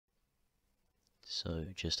So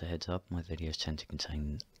just a heads up, my videos tend to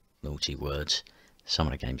contain naughty words. Some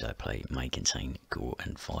of the games I play may contain gore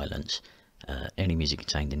and violence. Any music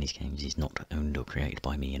contained in these games is not owned or created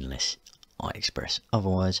by me unless I express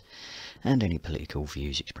otherwise, and any political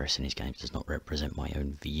views expressed in these games does not represent my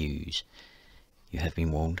own views. You have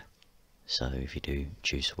been warned, so if you do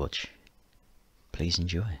choose to watch, please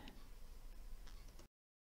enjoy.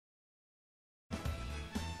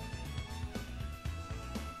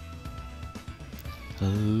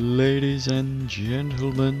 Ladies and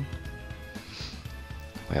gentlemen,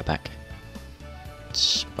 we are back.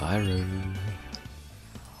 Spyro.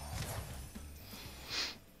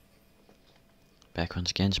 Back once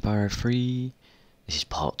again, Spyro 3. This is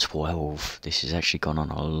part 12. This has actually gone on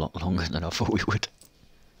a lot longer than I thought we would.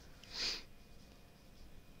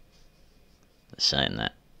 Saying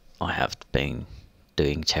that, I have been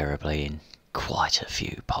doing terribly in quite a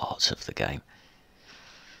few parts of the game.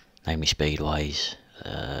 Namely speedways,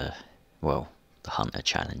 well, the hunter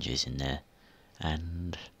challenges in there,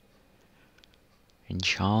 and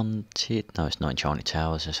Enchanted, no it's not Enchanted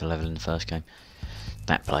Towers, it's a level in the first game.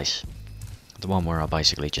 That place. The one where I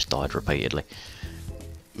basically just died repeatedly.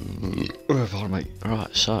 Pardon me.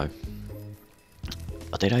 Right, so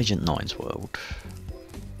I did Agent 9's world.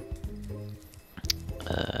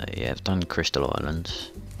 Yeah, I've done Crystal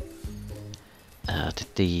Islands. I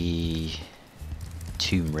did the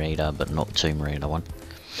Tomb Raider, but not Tomb Raider one.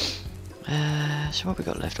 So what we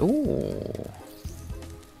got left? Ooh,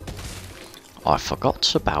 I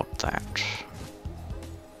forgot about that.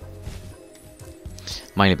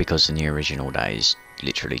 Mainly because in the original days,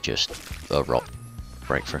 literally just a rock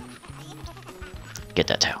breakthrough. Get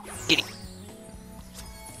that tail. Get it.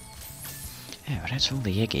 Yeah, but that's all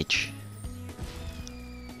the eggage.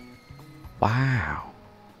 Wow.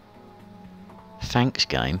 Thanks,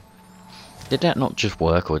 game. Did that not just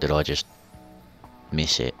work, or did I just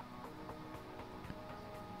miss it?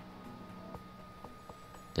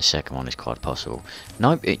 The second one is quite possible.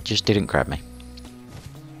 Nope, it just didn't grab me.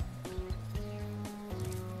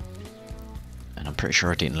 And I'm pretty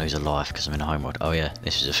sure I didn't lose a life because I'm in a home world. Oh yeah,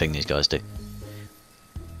 this is a thing these guys do.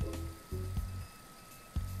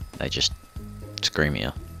 They just scream at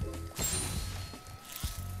you.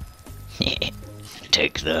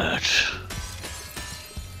 Take that.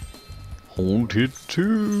 Haunted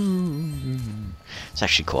Tomb. It's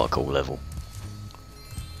actually quite a cool level.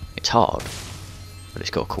 It's hard, but it's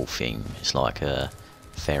got a cool theme. It's like a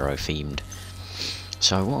Pharaoh themed.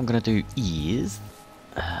 So what I'm going to do is,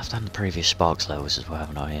 I've done the previous Sparks levels as well,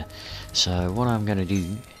 haven't I? Yeah. So what I'm going to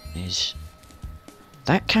do is,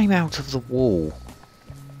 that came out of the wall.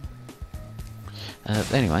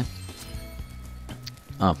 Anyway.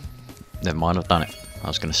 Oh, never mind, I've done it. I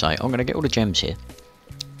was going to say, I'm going to get all the gems here.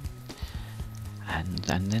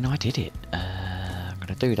 And then I did it. I'm going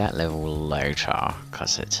to do that level later,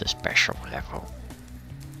 because it's a special level.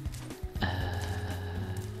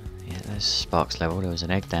 Yeah, there's Sparks level, there was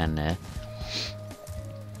an egg down there.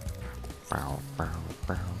 Oh,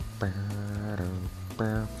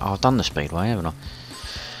 I've done the speedway, haven't I?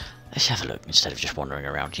 Let's have a look instead of just wandering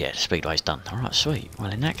around. Yeah, the speedway's done. Alright, sweet.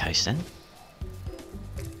 Well, in that case then,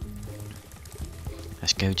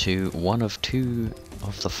 let's go to one of two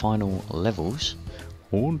of the final levels.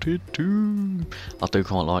 Haunted Tomb. I do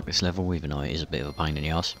quite like this level, even though it is a bit of a pain in the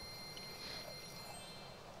ass.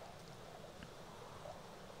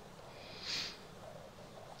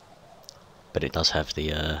 But it does have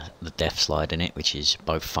the death slide in it, which is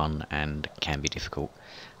both fun and can be difficult.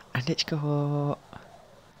 And it's got a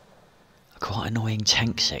quite annoying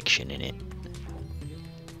tank section in it.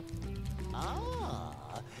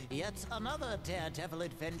 Yet another daredevil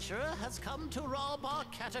adventurer has come to rob our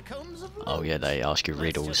catacombs of light. Oh yeah, they ask you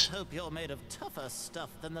riddles. Let's just hope you're made of tougher stuff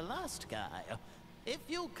than the last guy. If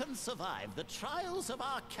you can survive the trials of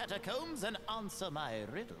our catacombs and answer my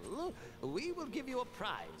riddle, we will give you a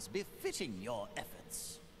prize befitting your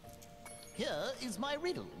efforts. Here is my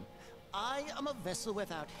riddle. I am a vessel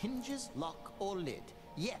without hinges, lock, or lid.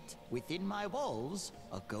 Yet, within my walls,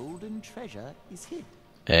 a golden treasure is hid.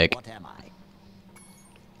 Egg. What am I?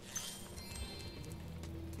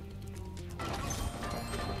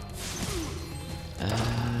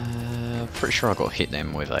 Pretty sure I got hit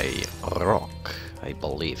them with a rock, I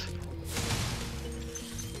believe.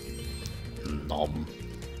 Nom.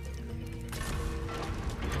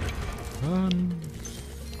 Run.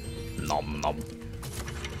 Nom nom.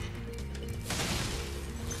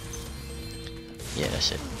 Yeah,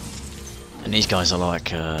 that's it. And these guys are like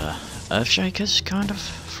Earthshakers, kind of,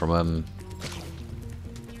 from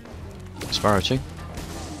Spyro 2.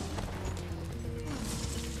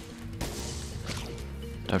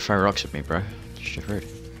 Don't throw rocks at me, bro. It's just rude.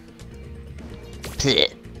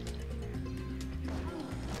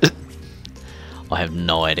 I have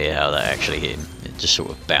no idea how that actually hit him. It just sort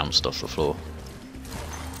of bounced off the floor.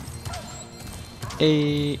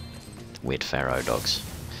 Weird pharaoh dogs.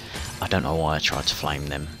 I don't know why I tried to flame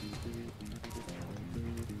them.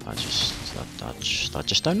 I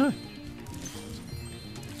just don't know.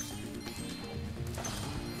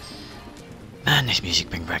 Man, this music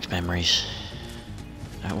brings back memories.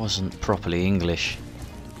 That wasn't properly English.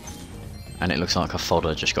 And it looks like a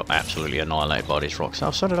fodder just got absolutely annihilated by these rocks.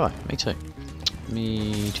 Oh, so did I. Me too.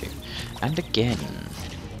 Me too. And again.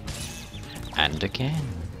 And again.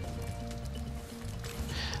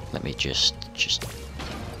 Let me just...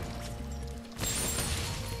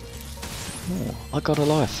 Oh, I got a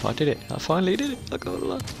life. I did it. I finally did it. I got a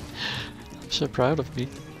life. I'm so proud of me.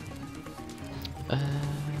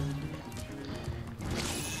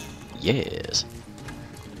 Yes.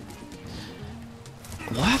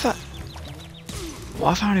 Why have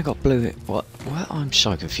I only got blue... What? I'm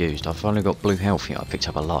so confused. I've only got blue health here. I picked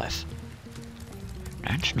up a life.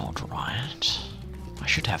 That's not right. I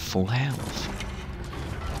should have full health.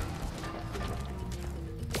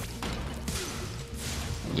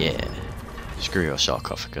 Yeah. Screw your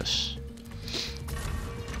sarcophagus.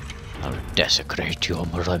 I'll desecrate your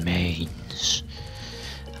remains.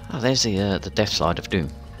 Oh, there's the death slide of doom.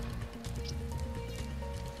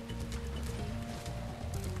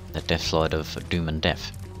 The death slide of doom and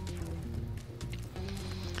death.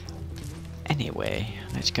 Anyway,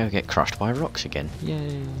 let's go get crushed by rocks again.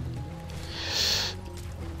 Yay!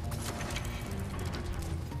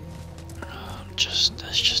 Oh, that's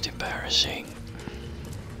just embarrassing.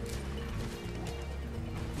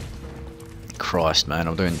 Christ, man,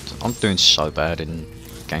 I'm doing so bad in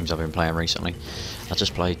games I've been playing recently. I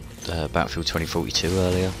just played Battlefield 2042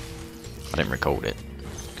 earlier. I didn't record it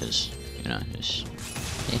because, you know, it's...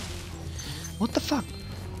 Yeah. What the fuck?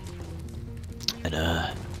 And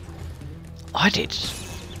I did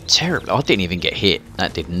terribly. I didn't even get hit.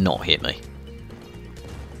 That did not hit me.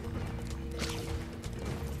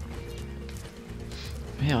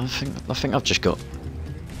 Yeah, I think I've just got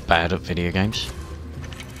bad at video games.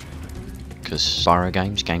 Because Spyro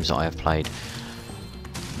games that I have played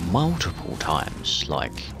multiple times,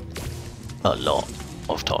 like a lot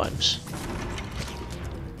of times,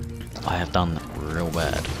 I have done real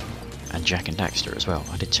bad. And Jack and Daxter as well.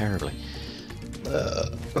 I did terribly.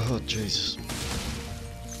 Oh Jesus.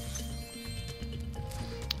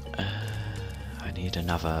 I need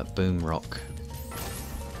another boom rock.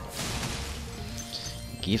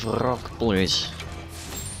 Give a rock, please.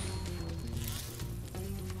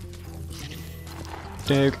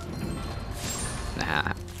 Dog.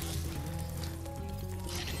 Nah.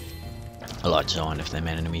 I like design of them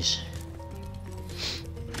enemies.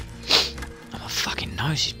 Oh, my fucking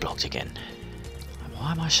nose is blocked again.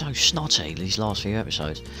 Why am I so snotty these last few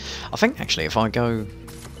episodes? I think actually if I go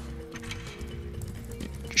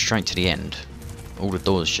straight to the end, all the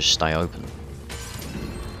doors just stay open.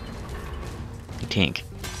 You think?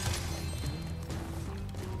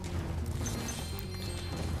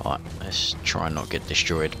 Right, let's try and not get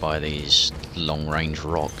destroyed by these long-range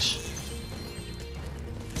rocks.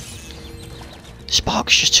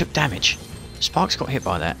 Sparks just took damage. Sparks got hit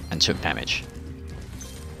by that and took damage.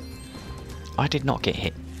 I did not get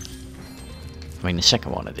hit. I mean, the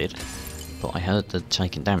second one I did, but I heard the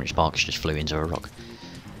taking damage. Sparks just flew into a rock.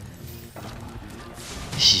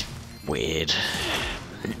 This is weird.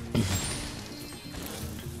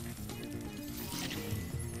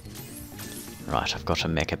 Right, I've got to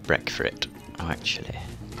make a break for it. Oh, actually.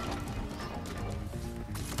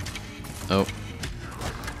 Oh.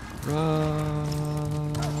 Run.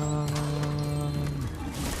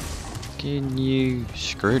 Can you...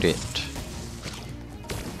 Screwed it.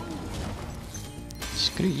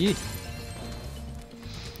 Screw you.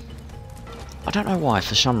 I don't know why,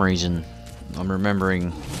 for some reason, I'm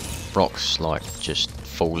remembering rocks like just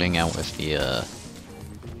falling out of the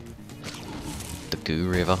goo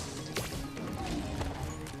river.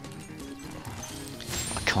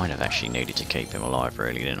 I kind of actually needed to keep him alive,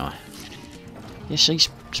 really, didn't I? Yeah, see,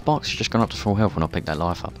 Sparks has just gone up to full health when I picked that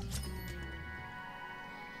life up.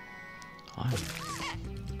 I'm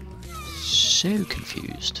so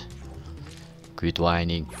confused. Good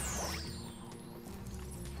whining.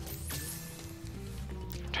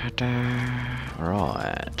 Ta-da!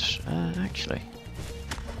 Right. Actually.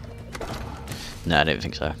 No, I don't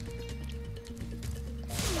think so.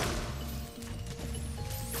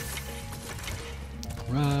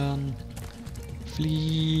 Run.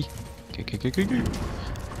 Flee. Go.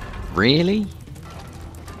 Really?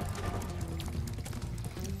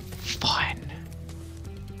 Fine.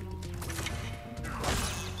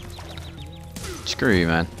 Screw you,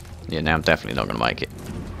 man. Yeah, now I'm definitely not gonna make it.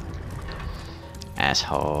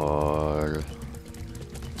 Asshole.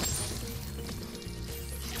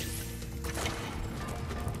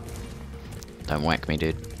 Don't whack me,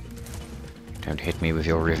 dude. Don't hit me with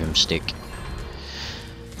your rhythm stick.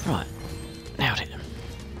 Right. Now then.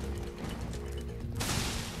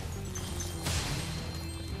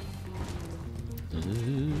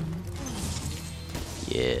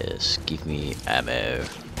 Yes, give me ammo.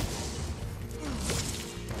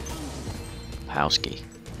 House key.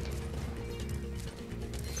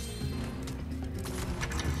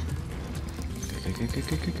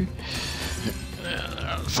 Go.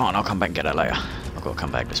 Fine, I'll come back and get it later. I've got to come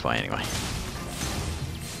back this way anyway.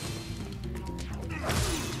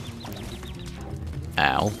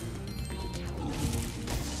 Ow.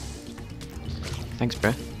 Thanks,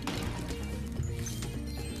 bro.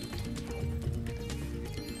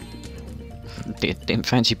 Didn't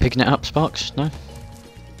fancy picking it up, Sparks? No?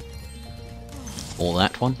 Or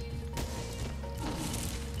that one?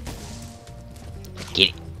 Get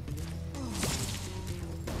it.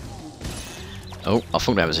 Oh, I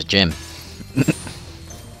thought that was a gem.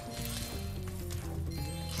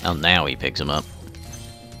 Oh, now he picks them up.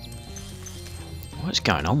 What's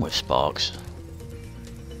going on with Sparks?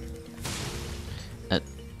 But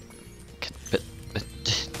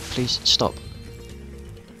please stop.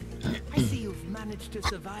 I see you've managed to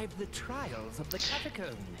survive the trials of the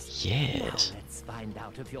catacombs. Yes. Now let's find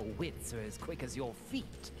out if your wits are as quick as your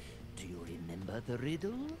feet. Do you remember the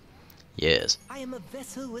riddle? Yes. I am a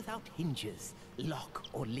vessel without hinges, lock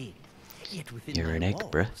or lid. Yet within You're my an egg,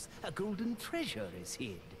 walls, bruh. a golden treasure is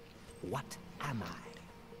hid. What am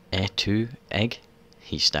I? Air2 egg.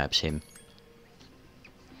 He stabs him.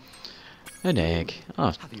 An egg.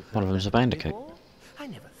 Oh, Have you one of heard them's a that bandicoot. before? I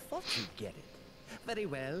never thought you'd get it. Very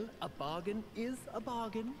well, a bargain is a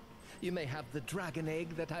bargain. You may have the dragon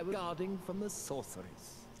egg that I was guarding from the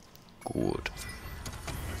sorceress. Good.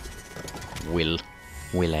 Will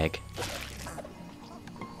egg.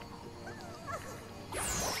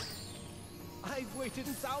 I've waited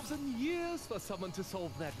 1,000 years for someone to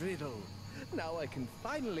solve that riddle. Now I can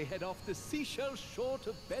finally head off the seashell shore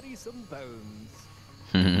to bury some bones.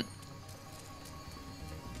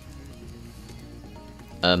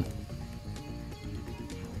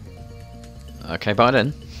 Okay, bye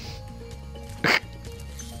then.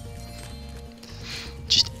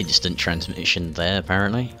 Just instant transmission there,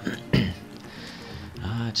 apparently.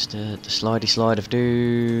 It's the slidey slide of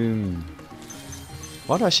doom.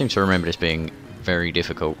 Why do I seem to remember this being very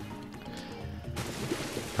difficult?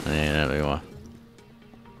 Yeah, there we are.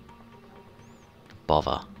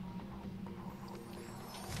 Bother.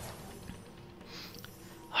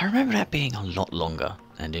 I remember that being a lot longer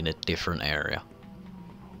and in a different area.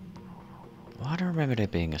 Why do I remember there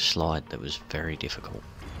being a slide that was very difficult?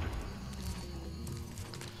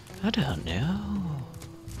 I don't know.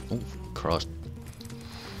 Oh, Christ.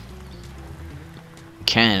 You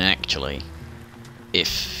can actually,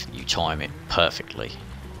 if you time it perfectly,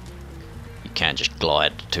 you can just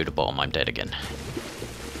glide to the bottom. I'm dead again.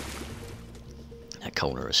 That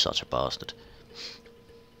Coulter is such a bastard.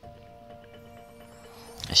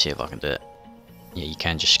 Let's see if I can do it. Yeah, you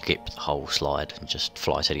can just skip the whole slide and just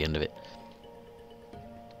fly to the end of it.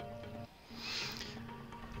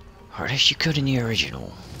 Or at least you could in the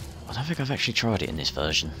original. I don't think I've actually tried it in this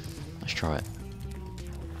version. Let's try it.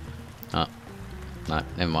 Oh. No,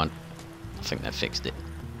 never mind. I think they fixed it.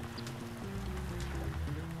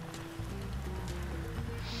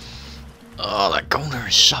 Oh, that corner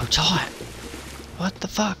is so tight. What the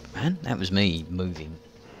fuck, man? That was me moving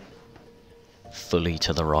fully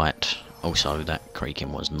to the right. Also, that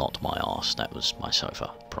creaking was not my arse. That was my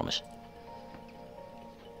sofa. Promise.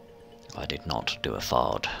 I did not do a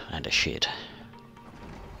fart and a shit.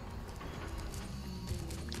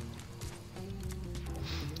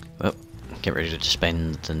 Well, get ready to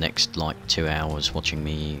spend the next, like, 2 hours watching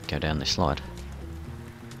me go down this slide.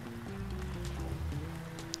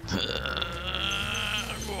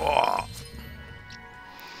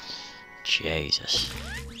 Jesus.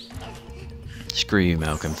 Screw you,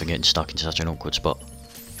 Malcolm, for getting stuck in such an awkward spot.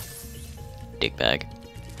 Dickbag.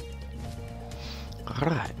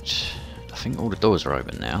 Alright. I think all the doors are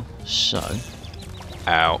open now, so...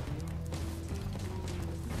 Ow.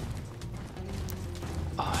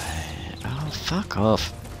 Oh, fuck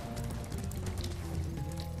off.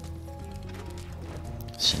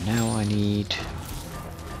 So now I need...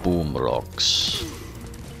 boom rocks.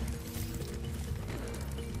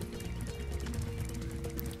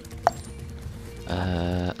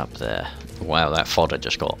 Up there. Wow, that fodder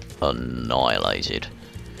just got annihilated.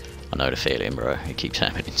 I know the feeling, bro. It keeps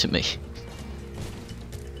happening to me.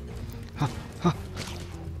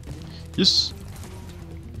 Yes.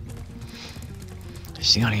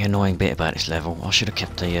 It's the only annoying bit about this level. I should have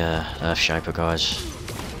kept the Earth Shaper guys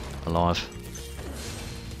alive.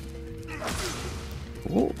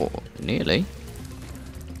 Ooh, nearly.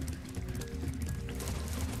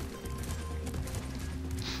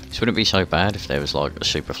 This wouldn't be so bad if there was like a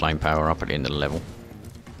super flame power up at the end of the level.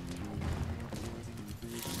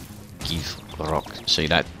 Give rock. See,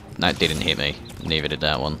 that didn't hit me. Neither did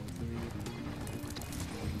that one.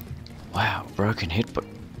 Wow, broken hit, but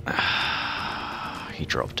he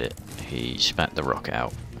dropped it. He spat the rock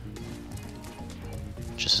out.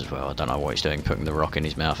 Just as well. I don't know what he's doing, putting the rock in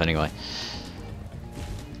his mouth anyway.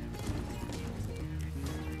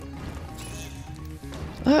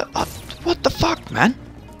 What the fuck, man?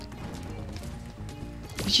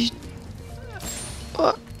 Did you...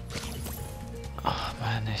 What? Oh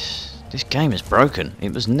man, this game is broken.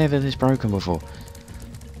 It was never this broken before.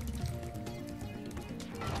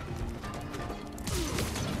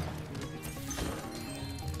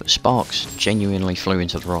 But Sparks genuinely flew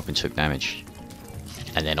into the rock and took damage.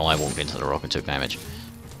 And then I walked into the rock and took damage.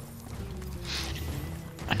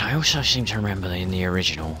 And I also seem to remember that in the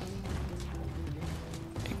original,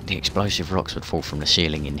 the explosive rocks would fall from the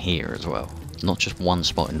ceiling in here as well. Not just one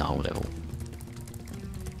spot in the whole level.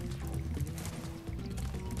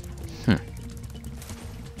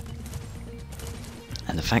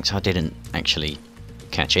 And the fact I didn't actually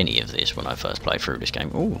catch any of this when I first played through this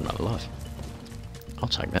game. Oh, another life. I'll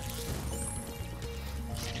take that.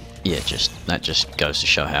 Yeah, that just goes to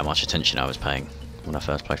show how much attention I was paying when I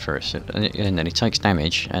first played through it. And then he takes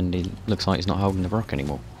damage and he looks like he's not holding the rock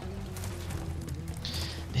anymore.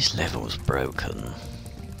 This level's broken.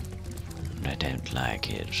 I don't like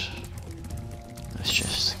it. Let's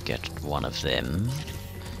just get one of them.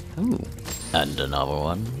 Ooh, and another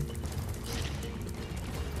one.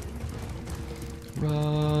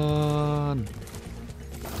 Run!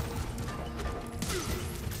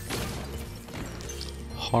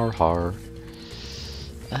 Har har.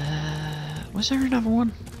 Was there another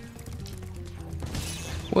one?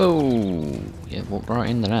 Whoa! Yeah, walked right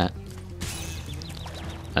into that.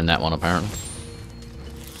 And that one apparently.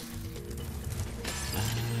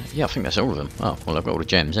 Yeah, I think that's all of them. Oh, well, I've got all the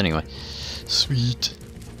gems anyway. Sweet.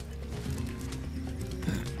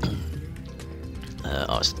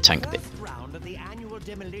 Oh, it's the tank bit. Round of the annual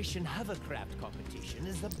demolition hovercraft competition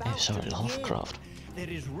is about Yeah, sorry, to Lovecraft. begin. There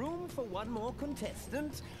is room for one more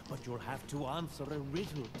contestant, but you'll have to answer a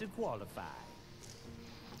riddle to qualify.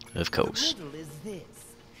 Of course. The riddle is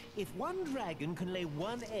this. If one dragon can lay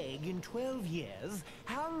one egg in 12 years,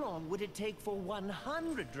 how long would it take for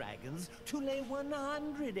 100 dragons to lay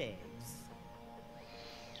 100 eggs?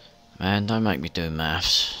 Man, don't make me do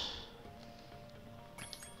maths.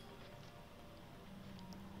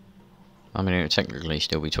 I mean, it would technically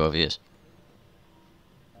still be 12 years.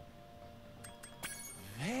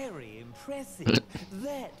 Very impressive.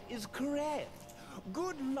 That is correct.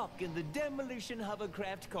 Good luck in the demolition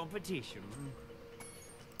hovercraft competition.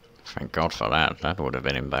 Thank God for that. That would have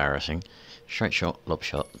been embarrassing. Straight shot, lob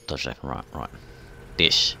shot, dodge left and right. Right.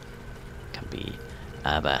 This can be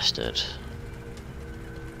a bastard.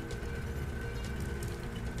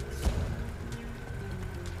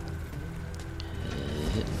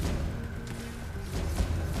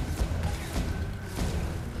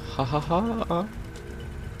 Ha ha ha.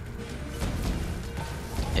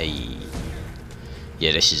 Hey.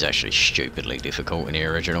 Yeah, this is actually stupidly difficult in the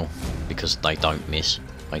original because they don't miss,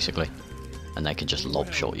 basically. And they can just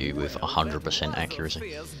lob shot you with 100%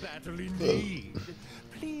 accuracy.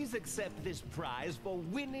 Please accept this prize for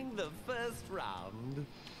winning the first round.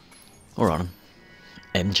 Alright,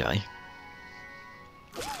 MJ.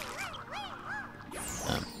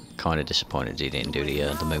 Kind of disappointed he didn't do the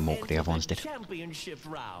moonwalk the other ones did. Championship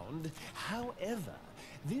round. However,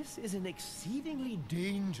 this is an exceedingly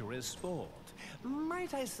dangerous sport.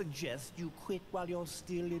 Might I suggest you quit while you're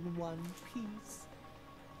still in one piece?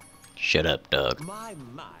 Shut up, Doug. My,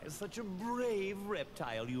 such a brave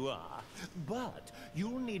reptile you are. But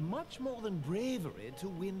you'll need much more than bravery to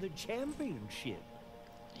win the championship.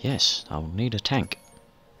 Yes, I'll need a tank.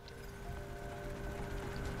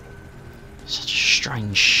 Such a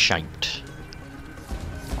strange shaped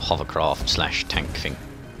hovercraft slash tank thing.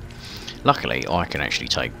 Luckily, I can actually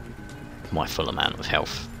take my full amount of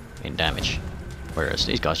health in damage, whereas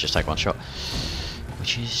these guys just take one shot,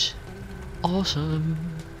 which is awesome.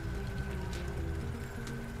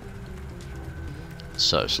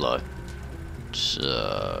 So slow.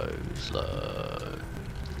 So slow.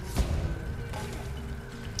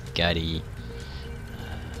 Gaddy.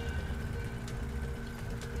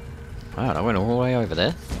 Wow, I went all the way over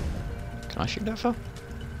there. Can I shoot that far?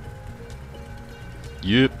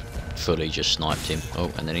 Yep. Fully just sniped him.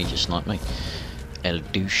 Oh, and then he just sniped me. El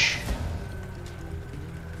douche.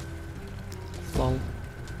 Lol.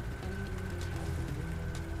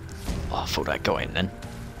 Oh, I thought I got him then.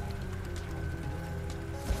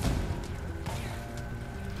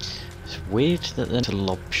 It's weird that they're to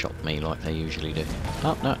lob shot me like they usually do.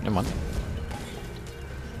 Oh, no, never mind.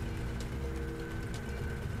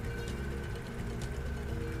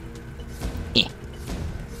 Yeah.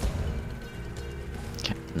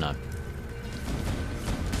 Okay, no.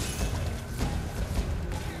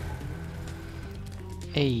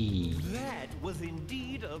 Hey. That was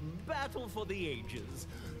indeed a battle for the ages.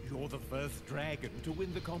 You're the first dragon to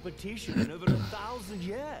win the competition in over 1,000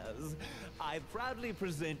 years. I proudly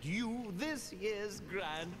present you this year's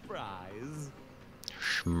grand prize.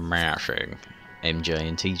 Smashing. MJ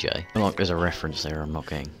and TJ. I feel like there's a reference there I'm not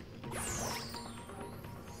getting.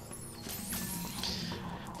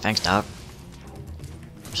 Thanks, dog.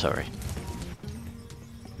 Sorry.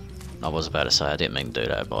 I was about to say I didn't mean to do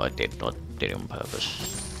that, but I did it on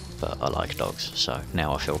purpose. But I like dogs, so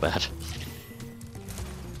now I feel bad.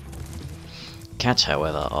 Cats,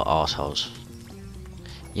 however, are assholes.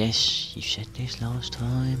 Yes, you said this last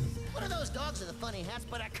time. One of those dogs with the funny hats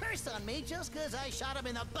put a curse on me just because I shot him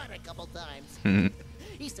in the butt a couple times.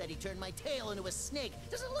 He said he turned my tail into a snake.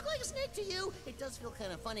 Does it look like a snake to you? It does feel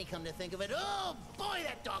kind of funny, come to think of it. Oh boy,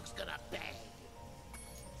 that dog's gonna bang.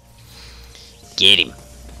 Get him.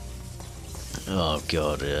 Oh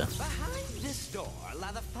god, yeah. Behind this door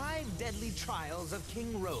lie the 5 deadly trials of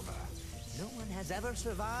King Rover. No one has ever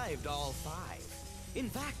survived all 5. In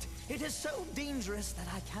fact, it is so dangerous that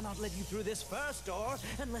I cannot let you through this first door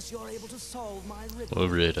unless you're able to solve my riddle. A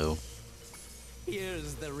riddle.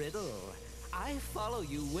 Here's the riddle. I follow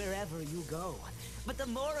you wherever you go, but the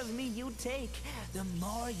more of me you take, the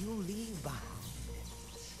more you leave behind.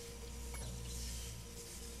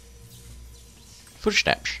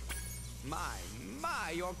 Footsteps. My,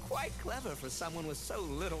 you're quite clever for someone with so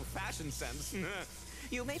little fashion sense.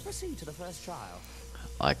 You may proceed to the first trial.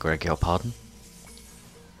 I beg your pardon?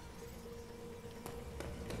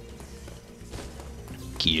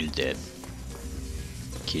 Kill them.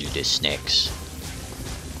 Kill the snakes.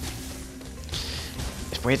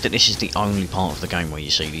 It's weird that this is the only part of the game where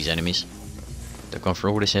you see these enemies. They've gone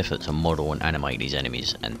through all this effort to model and animate these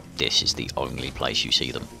enemies, and this is the only place you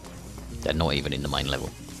see them. They're not even in the main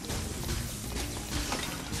level.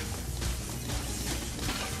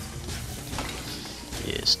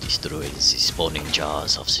 Yes, destroy the spawning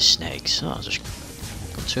jars of the snakes. Oh, I just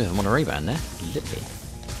got 2 of them on a rebound there. Lovely.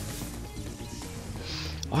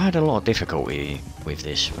 I had a lot of difficulty with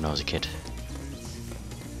this when I was a kid.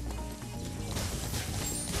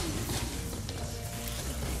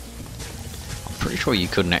 I'm pretty sure you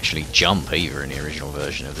couldn't actually jump either in the original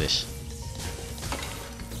version of this.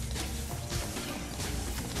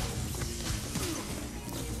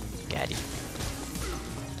 Gaddy.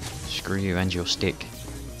 Screw you and your stick.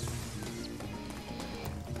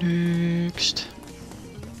 Next.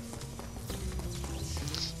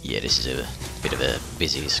 Yeah, this is a bit of a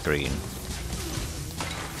busy screen.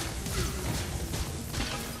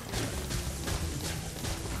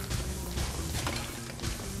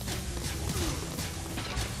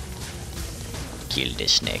 Kill the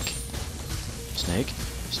snake. Snake?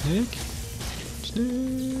 Snake?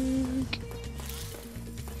 Snake?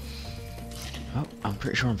 Oh, I'm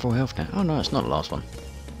pretty sure I'm full health now. Oh no, it's not the last one.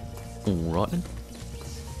 Alright then.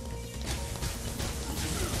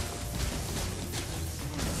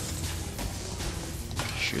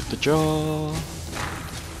 Shoot the jaw.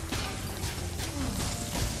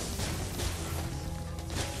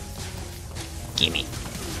 Gimme.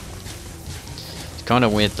 It's kind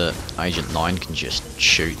of weird that Agent 9 can just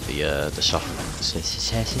shoot the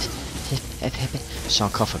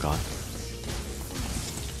sarcophagi.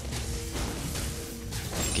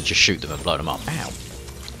 You can just shoot them and blow them up. Ow.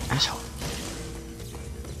 Asshole.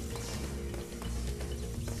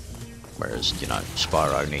 Whereas, you know,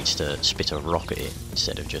 Spyro needs to spit a rock at it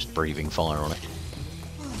instead of just breathing fire on it.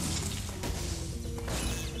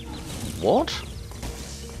 What?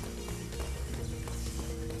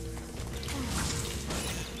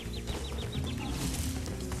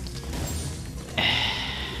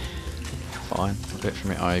 Fine, I'll do it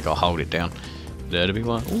from it. Oh, you gotta hold it down. There to be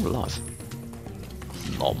one. Ooh, alive.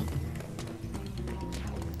 Nom.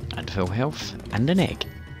 And full health. And an egg.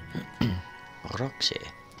 Roxy.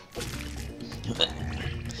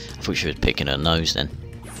 I thought she was picking her nose then.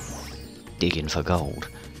 Digging for gold.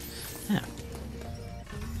 Yeah.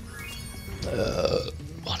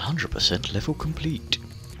 100% level complete.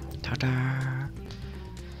 Ta-da!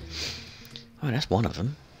 Oh, that's one of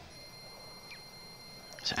them.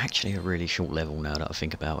 It's actually a really short level now that I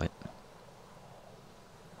think about it.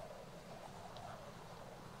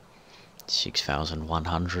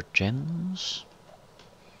 6,100 gems.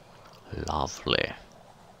 Lovely.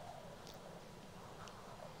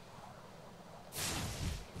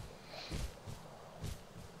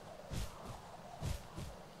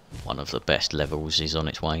 One of the best levels is on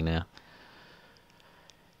its way now.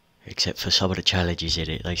 Except for some of the challenges in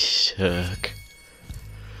it, they suck.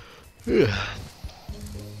 Who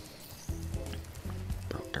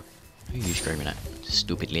are you screaming at?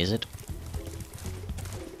 Stupid lizard.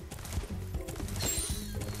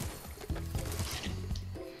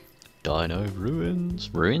 Dino ruins.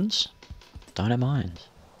 Ruins? Dino mines.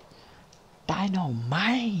 Dino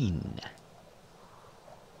mine!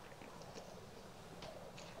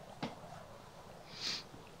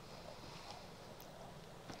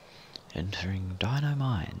 Entering Dino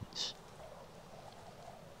Mines.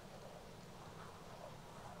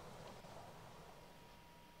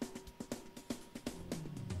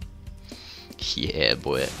 Yeah,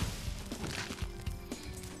 boy.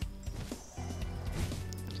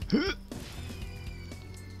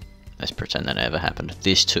 Let's pretend that never happened.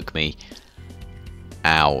 This took me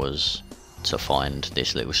hours to find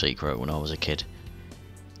this little secret when I was a kid.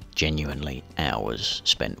 Genuinely hours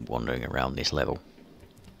spent wandering around this level.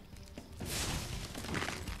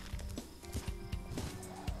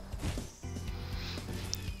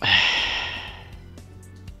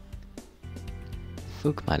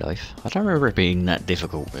 Fuck my life. I don't remember it being that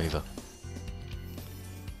difficult either.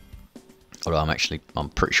 Although I'm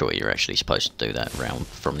pretty sure you're actually supposed to do that round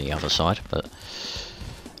from the other side, but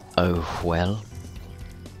oh well.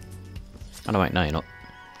 Oh no, wait, no, you're not.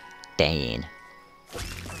 Dan.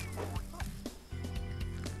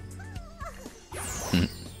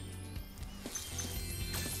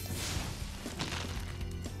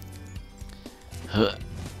 Huh.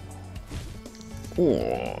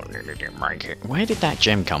 Oh, didn't make it. Where did that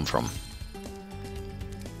gem come from?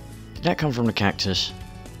 Did that come from the cactus?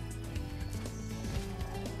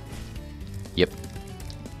 Yep.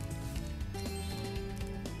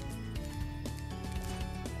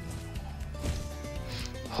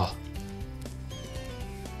 Oh.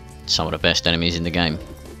 Some of the best enemies in the game.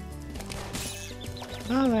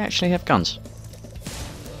 Oh, they actually have guns.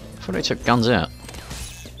 I thought they took guns out.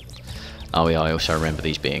 Oh yeah, I also remember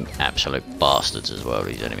these being absolute bastards as well,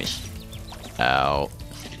 these enemies. Ow.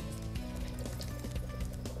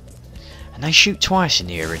 And they shoot twice in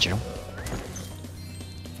the original.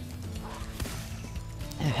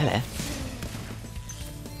 Oh, hello.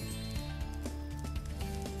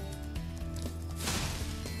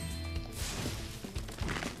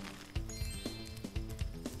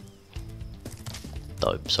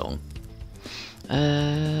 Dope song.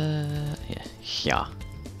 Yeah.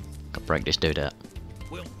 Gotta break this dude out.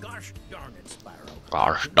 Well, gosh darn it, Spyro.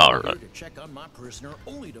 Gosh darn it. To check on my prisoner,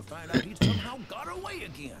 only to find out he'd somehow got away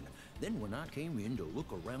again. Then when I came in to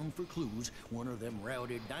look around for clues, one of them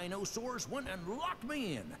routed dinosaurs went and locked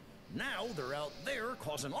me in. Now they're out there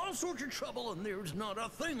causing all sorts of trouble, and there's not a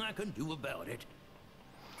thing I can do about it.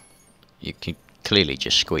 You can clearly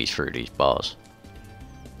just squeeze through these bars.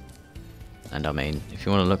 And I mean, if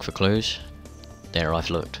you want to look for clues, there I've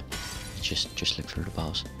looked. Just look through the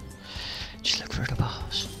bars. Just look through the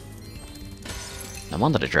bars. No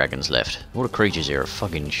wonder the dragons left. All the creatures here are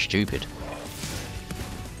fucking stupid.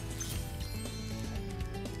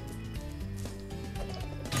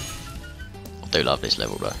 I do love this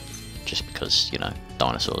level though. Just because, you know,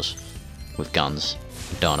 dinosaurs with guns,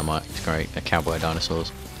 dynamite, it's great. A cowboy dinosaurs.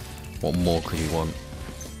 What more could you want?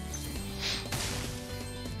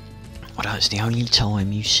 Although it's the only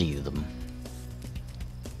time you see them.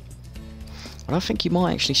 I think you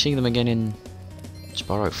might actually see them again in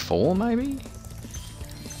Spyro 4, maybe?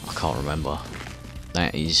 I can't remember.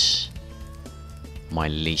 That is my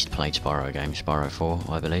least played Spyro game, Spyro 4,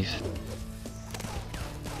 I believe.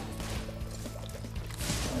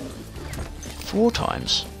 4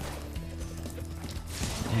 times?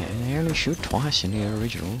 Yeah, they only shoot twice in the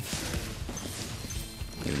original.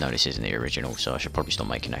 Even though this isn't the original, so I should probably stop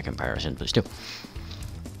making that comparison, but still.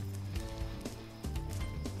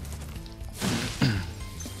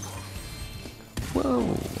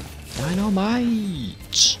 Whoa!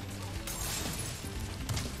 Dynamite!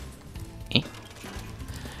 Eh?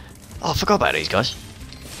 Oh, I forgot about these guys.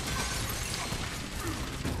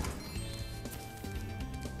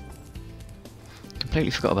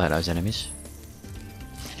 Completely forgot about those enemies.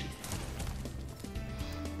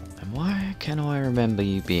 And why can I remember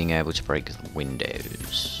you being able to break the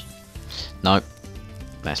windows? Nope.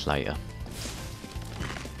 That's later.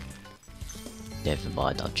 Never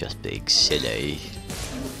mind, I'm just being silly.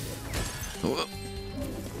 Whoa.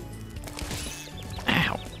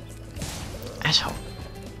 Ow. Asshole.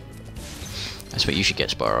 That's what you should get,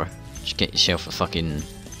 Spyro. Just get yourself a fucking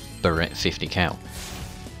Barrett 50 cal.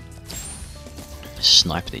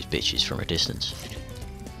 Snipe these bitches from a distance.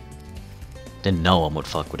 Then no one would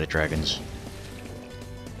fuck with the dragons.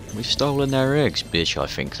 We've stolen their eggs, bitch. I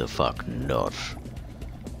think the fuck not.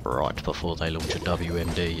 Right before they launch a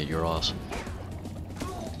WMD at your ass.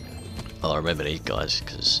 Oh, I remember these guys,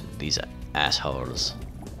 because these are assholes.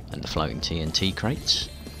 And the floating TNT crates.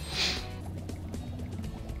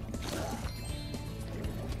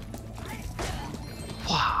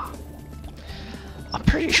 Wow. I'm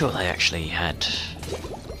pretty sure they actually had,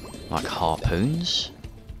 like, harpoons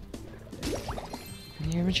in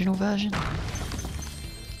the original version.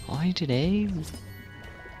 I don't know.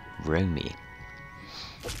 Romy.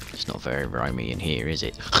 It's not very roamy in here, is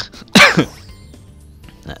it?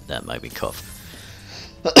 that made me cough.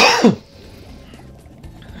 I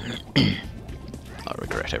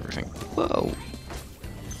regret everything. Whoa.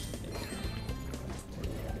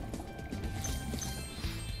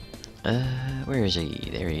 Where is he?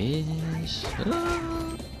 There he is.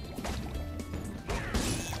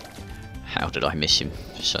 How did I miss him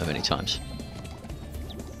so many times?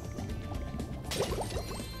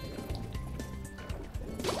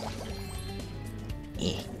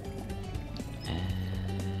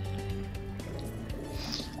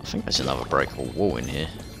 I think there's another breakable wall in here.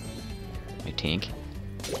 I think.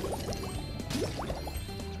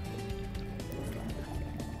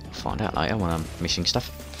 I'll find out later when I'm missing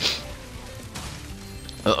stuff.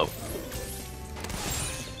 Uh-oh.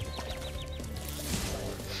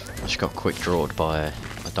 I just got quick drawed by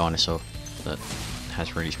a dinosaur that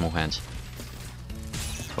has really small hands.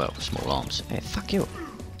 Well, small arms. Hey, fuck you.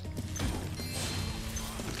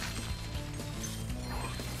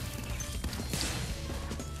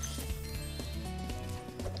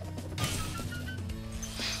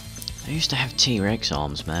 I used to have T-Rex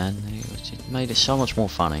arms, man. It made it so much more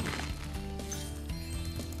funny.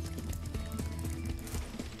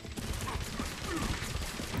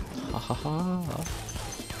 Ha ha ha.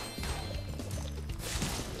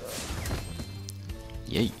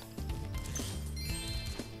 Yay.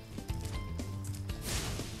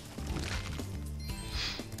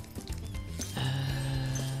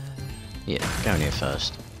 Yeah, go in here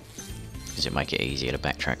first. Does it make it easier to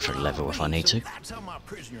backtrack for a level if I need to? That's how my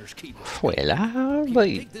prisoners keep it. Well, I'll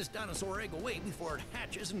be. Take this dinosaur egg away before it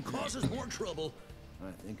hatches and causes more trouble. I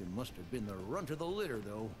think it must have been the runt of the litter,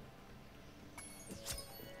 though.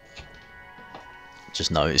 Just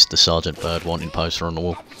noticed the Sergeant Bird wanting poster on the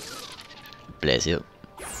wall. Bless you.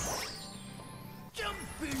 Jump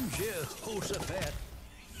in, Jehoshaphat.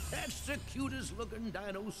 That's the cutest looking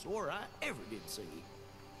dinosaur I ever did see.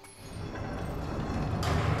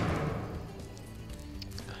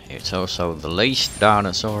 It's also the least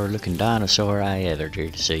dinosaur looking dinosaur I ever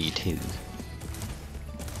did see too.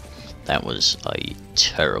 That was a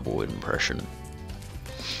terrible impression.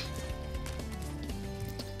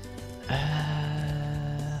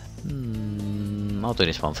 I'll do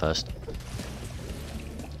this one first.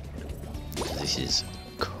 This is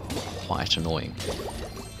quite annoying.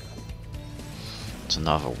 It's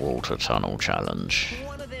another water tunnel challenge.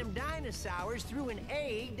 One of them dinosaurs threw an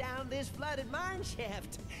egg down this flooded mine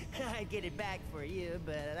shaft. I'd get it back for you,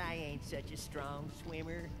 but I ain't such a strong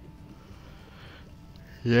swimmer.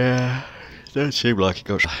 Yeah, don't seem like it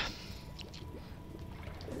got.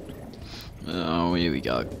 Oh, here we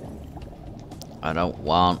go. I don't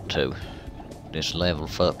want to. This level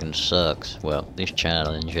fucking sucks. Well, this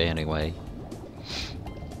challenge anyway.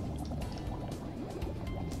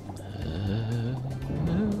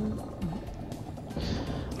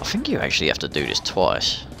 I think you actually have to do this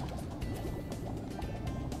twice.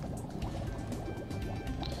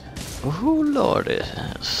 Oh lordy,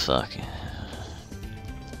 that's fucking.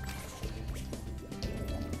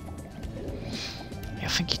 Yeah, I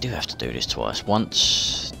think you do have to do this twice.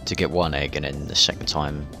 Once to get one egg, and then the second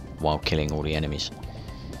time while killing all the enemies.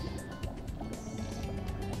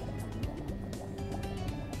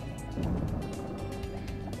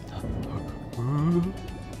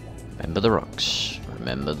 Remember the rocks.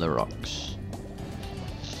 Remember the rocks.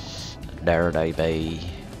 There they be.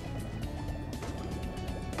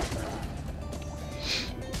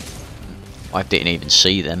 I didn't even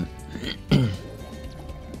see them.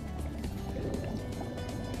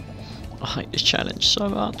 I hate this challenge so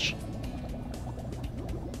much.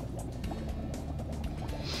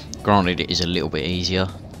 Granted, it is a little bit easier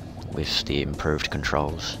with the improved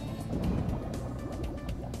controls.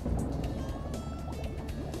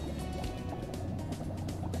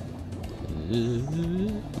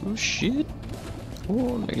 Oh shit.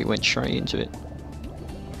 Oh, nearly went straight into it.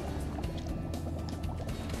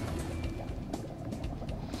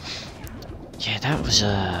 Yeah, that was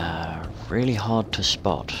really hard to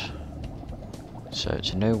spot. So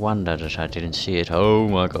it's no wonder that I didn't see it. Oh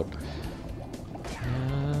my god.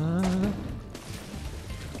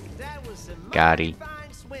 That was some Got mighty it.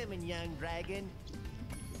 fine swimming, young dragon.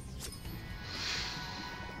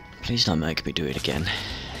 Please don't make me do it again.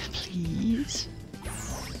 Please.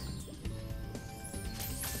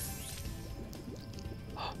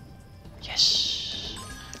 Oh, yes.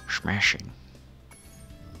 Smashing.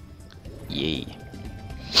 Yay.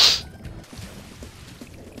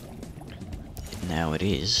 Now it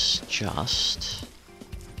is just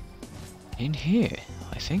in here,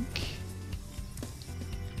 I think.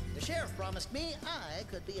 The sheriff promised me I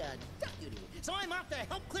could be a deputy, so I'm off to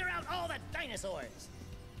help clear out all the dinosaurs.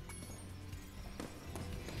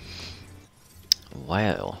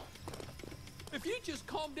 Well, If you just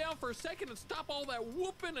calm down for a second and stop all that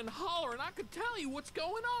whooping and hollering, I could tell you what's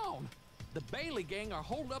going on. The Bailey gang are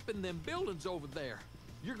holed up in them buildings over there.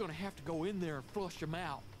 You're gonna have to go in there and flush them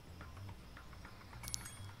out.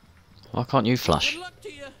 why can't you flush, Good luck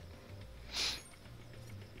to you.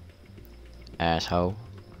 asshole?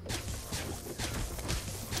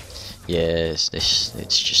 Yes,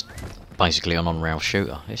 it's just basically an on-rail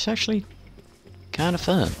shooter. It's actually kind of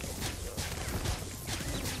fun.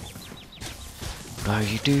 Though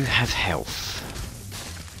you do have health.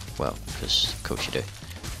 Well, because of course you do.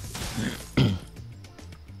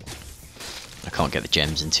 I can't get the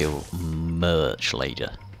gems until much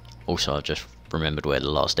later. Also, I just remembered where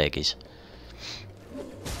the last egg is.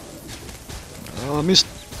 Oh, I missed.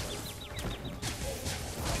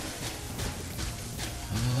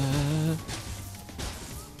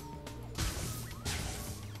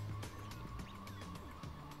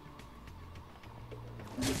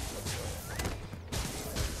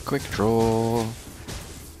 Quick draw.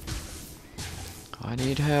 I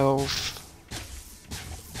need health.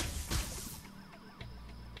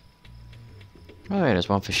 Oh yeah, there's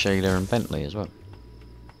one for Sheila and Bentley as well.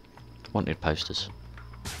 Wanted posters.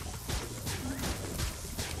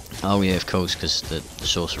 Oh yeah, of course, because the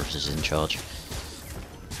Sorceress is in charge.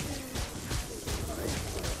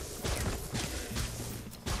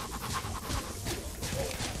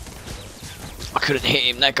 I couldn't hit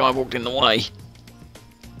him, that guy walked in the way.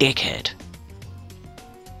 Dickhead.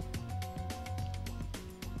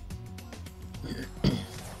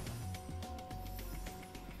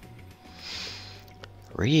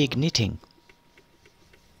 Reigniting.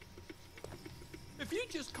 If you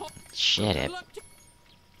just call. Shut Good up. luck to-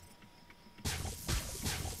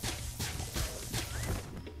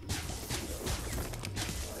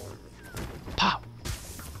 Pow.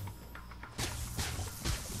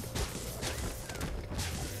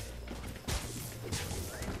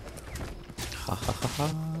 Ha ha ha ha.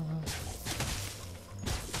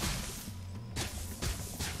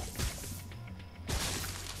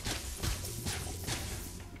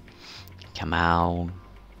 Come on.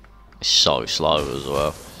 It's so slow as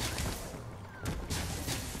well.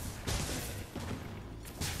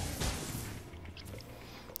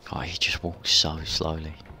 Oh, he just walks so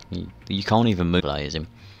slowly. You can't even move as him.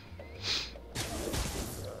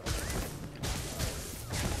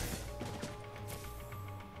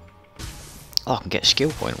 Oh, I can get a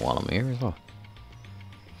skill point while I'm here as well.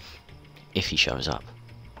 If he shows up.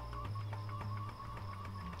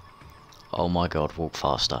 Oh my god, walk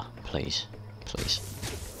faster. Please. Please.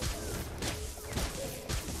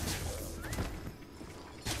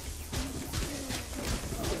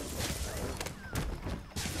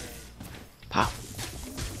 Pow.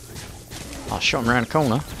 I shot him round the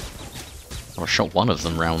corner. Or I shot one of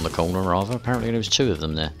them round the corner rather. Apparently there was two of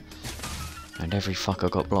them there. And every fucker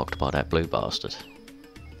got blocked by that blue bastard.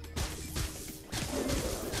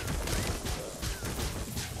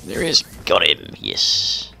 There he is. Got him.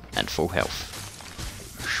 Yes. And full health.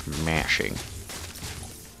 Smashing.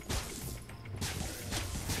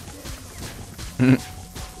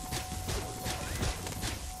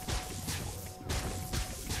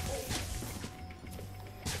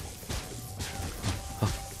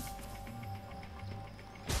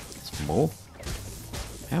 There's more.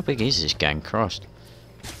 How big is this gang? Christ.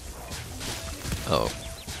 Uh oh.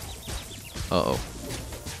 Uh oh.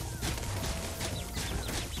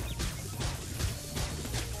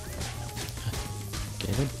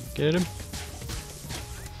 Get him. Get him.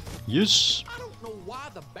 Yes. I don't know why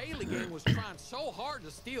the Bailey gang was trying so hard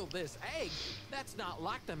to steal this egg. That's not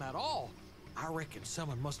like them at all. I reckon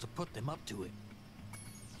someone must have put them up to it.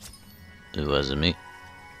 It wasn't me.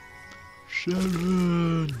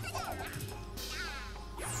 Sharon.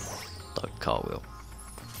 Like cartwheel.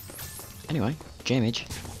 Anyway, Jamage.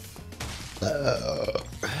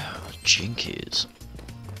 Jinkies.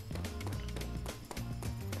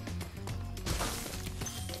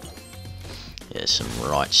 There's some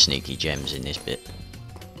right sneaky gems in this bit.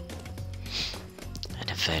 And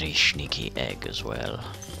a very sneaky egg as well.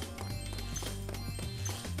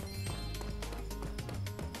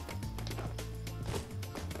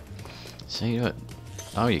 See that?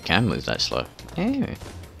 Oh, you can move that slow. Yeah.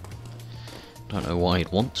 Don't know why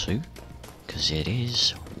you'd want to, because it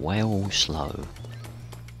is well slow.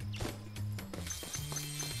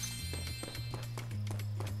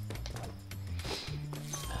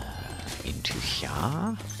 Into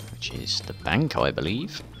here, which is the bank, I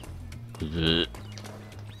believe. Or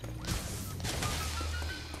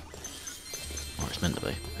it's meant to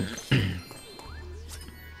be.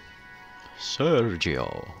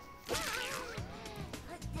 Sergio.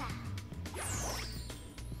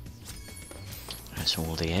 That's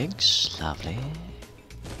all the eggs, lovely.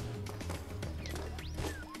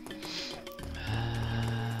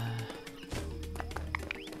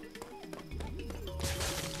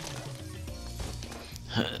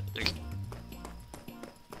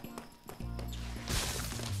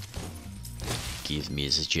 Give me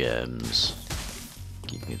the gems.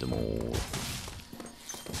 Give me them all.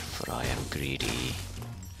 For I am greedy.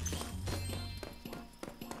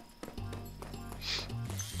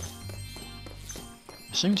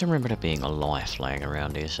 I seem to remember there being a life laying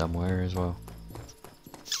around here somewhere as well.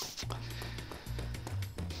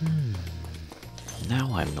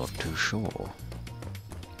 Now I'm not too sure.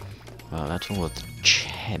 Well, that's all of the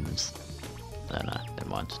gems. No, never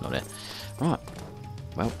mind, it's not it. Right,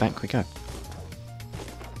 well, back we go.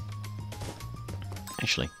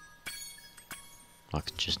 Actually, I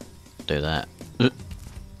could just do that. Right,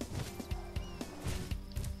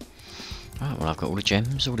 well, I've got all the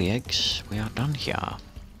gems, all the eggs. We are done here.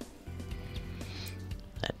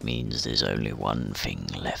 That means there's only one thing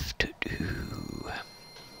left to do.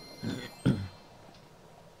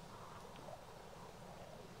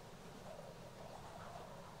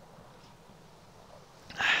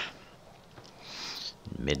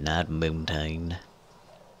 Midnight Mountain.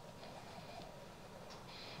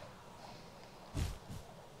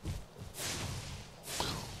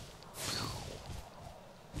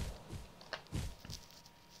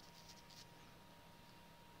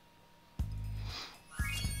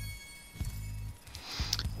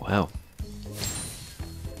 Well,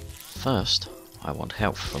 first I want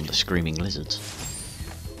help from the screaming lizards.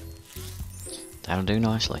 That'll do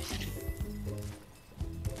nicely.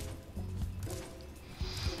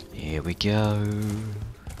 Here we go.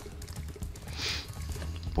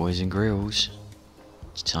 Boys and girls,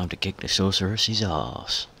 it's time to kick the sorceress's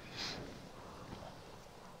ass.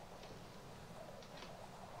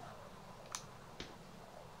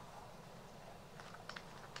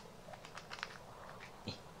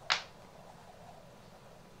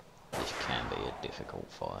 This can be a difficult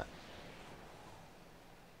fight.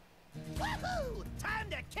 Woohoo! Time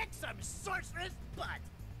to kick some sorceress butt!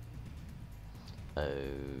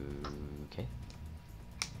 Okay.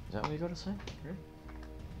 Is that what you gotta say? Really?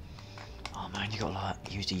 Oh man, you gotta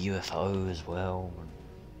like use the UFO as well.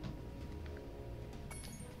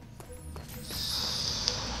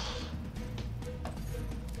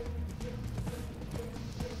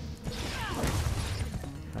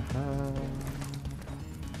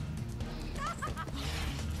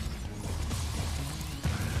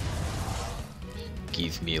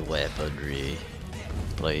 Give me a weaponry,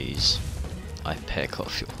 please. I peck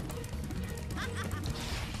off you.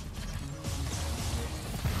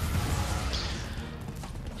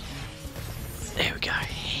 There we go.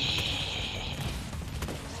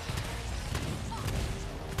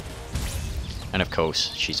 And of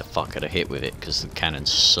course, she's a fucker to hit with it because the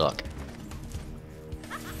cannons suck.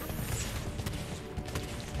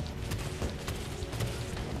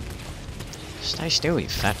 Stay still, you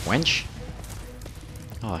fat wench.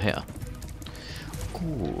 Oh, here.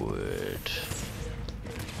 Good.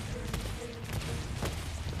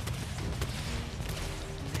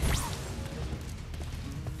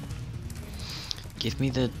 Give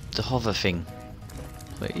me the hover thing,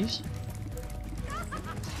 please.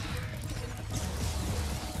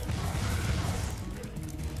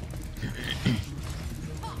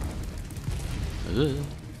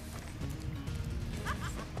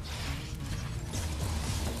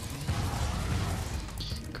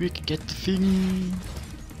 Quick, get the thing.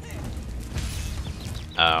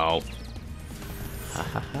 Ow. Ha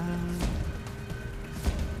ha ha.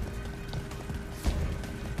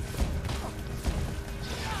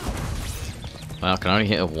 Well, I can only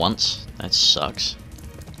hit her once. That sucks.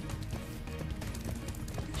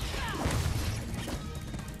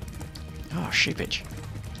 Oh, sheepage.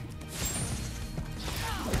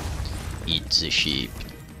 Eat the sheep.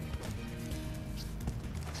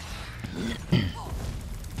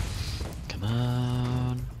 Come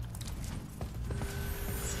on.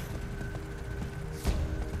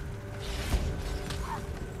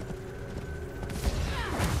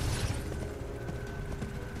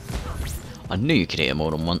 I knew you could hit him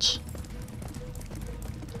more than once.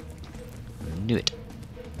 I knew it.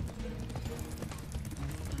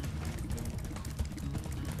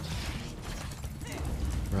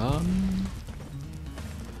 Run.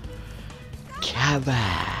 Cover.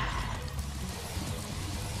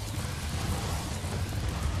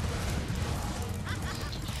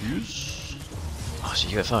 Yes. Oh, it's a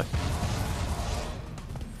UFO.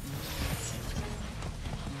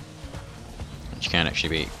 Which can actually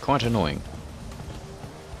be quite annoying.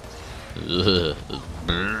 Ugh.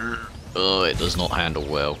 Oh, it does not handle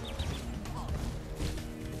well.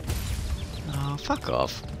 Oh, fuck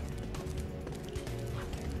off.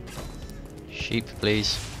 Sheep,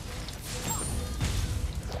 please.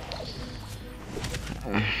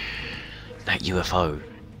 That UFO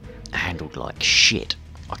handled like shit.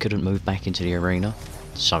 I couldn't move back into the arena,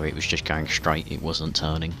 so it was just going straight, it wasn't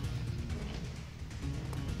turning.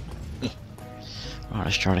 Right,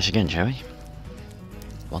 let's try this again, shall we?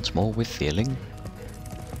 Once more with feeling.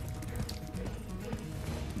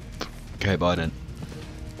 Okay, bye then.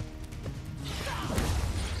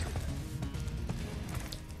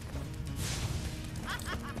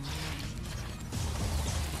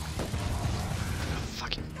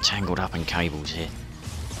 Fucking tangled up in cables here.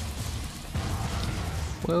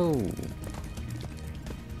 Whoa.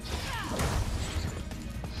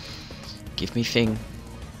 Give me thing.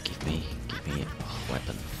 Give me a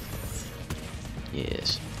weapon.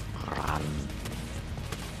 Yes. Run.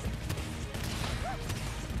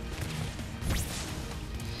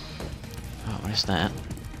 Oh, where's that?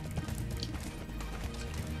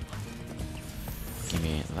 Give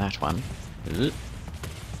me that one. Ugh.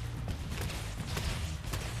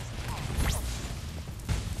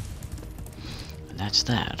 And that's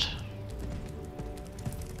that.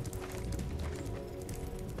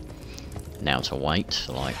 Now to wait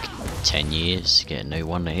for like 10 years to get a new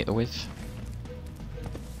one to hit her with.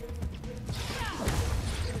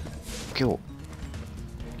 Cool.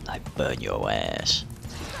 They burn your ass.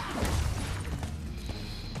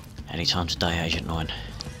 Anytime today, Agent 9.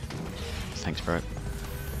 Thanks, bro.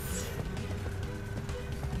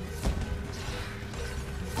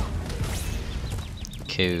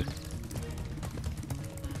 Cool.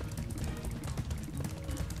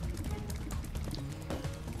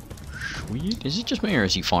 Sweet. Is it just me or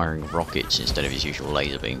is he firing rockets instead of his usual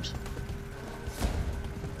laser beams?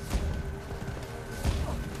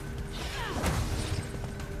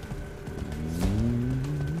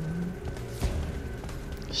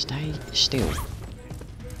 Stay still.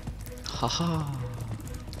 Haha.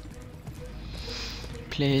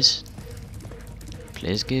 Please.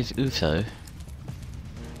 Please give UFO.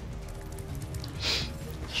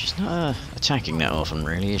 She's not attacking that often,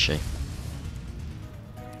 really, is she?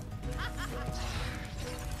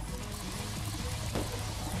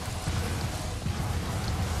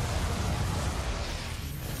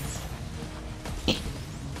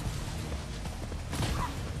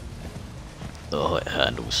 Oh, it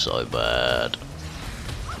handles so bad.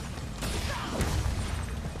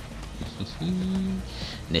 And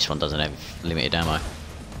this one doesn't have limited ammo.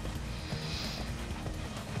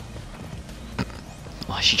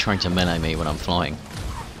 Why is she trying to melee me when I'm flying?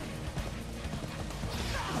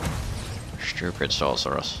 Stupid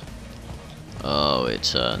Sorceress. Oh, it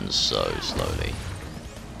turns so slowly.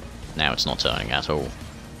 Now it's not turning at all.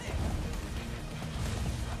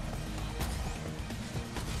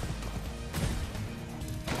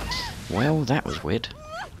 Well, that was weird.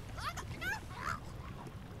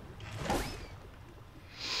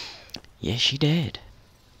 Yes, she did.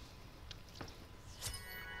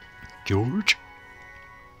 George?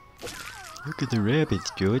 Look at the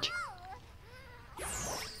rabbits, George.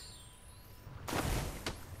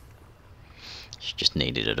 She just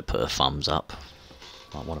needed her to put her thumbs up.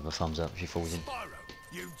 Like one of her thumbs up, she falls in. Spyro,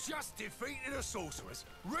 you just defeated a sorceress,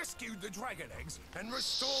 rescued the dragon eggs, and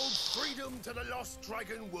restored freedom to the lost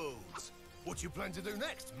dragon worlds. What do you plan to do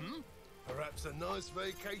next, hmm? Perhaps a nice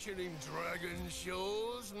vacation in Dragon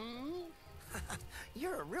Shores, hmm?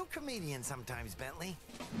 You're a real comedian sometimes, Bentley.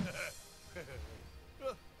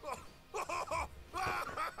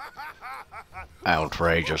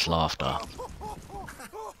 Outrageous laughter.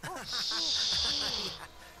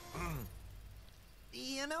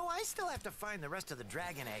 You know, I still have to find the rest of the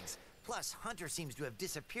dragon eggs. Plus, Hunter seems to have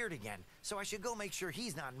disappeared again, so I should go make sure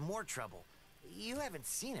he's not in more trouble. You haven't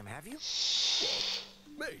seen him, have you?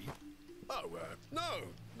 Me? Oh, no.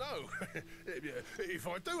 If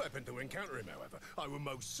I do happen to encounter him, however, I will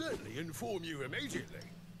most certainly inform you immediately.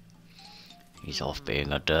 He's off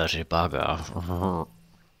being a dirty bugger.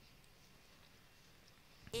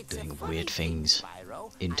 Doing weird things,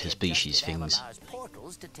 interspecies things.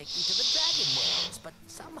 Portals to take me to the dragon worlds, but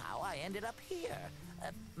somehow I ended up here.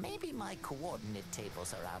 Maybe my coordinate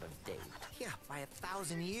tables are out of date. Yeah, by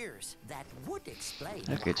 1,000 years. That would explain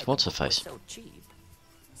Look, why it's what's her the book was face. so cheap.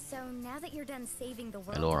 So now that you're done saving the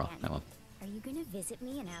world Elora, again, that one. are you gonna visit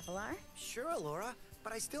me in Avalar? Sure, Laura,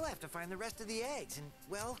 but I still have to find the rest of the eggs, and,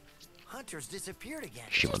 well, Hunter's disappeared again.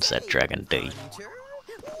 She wants that Dragon D. Hunter?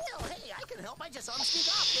 Well, hey, I can help. I just saw him sneak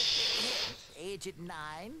off with Agent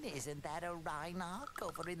 9. Isn't that a Rhinoc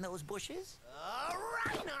over in those bushes?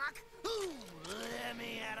 Rhinoc? Ooh, let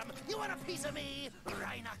me at him. You want a piece of me,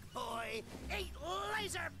 Rhinoc boy? Eat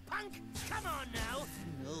laser, punk! Come on now.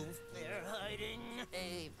 No fair hiding.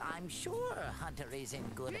 I'm sure Hunter is in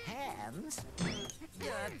good hands.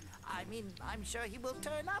 I'm sure he will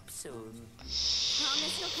turn up soon.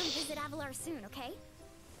 Promise you'll come visit Avalar soon, okay?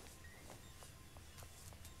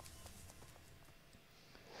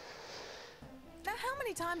 Now, how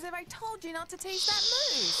many times have I told you not to tease that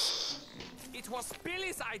moose? It was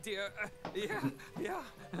Billy's idea. Yeah.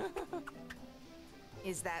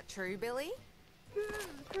 Is that true, Billy?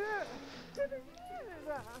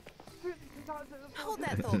 Hold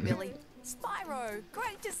that thought, Billy. Spyro,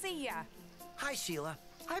 great to see ya. Hi, Sheila.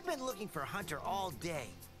 I've been looking for Hunter all day.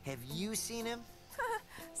 Have you seen him?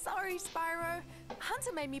 Sorry, Spyro.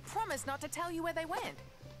 Hunter made me promise not to tell you where they went.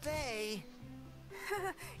 They?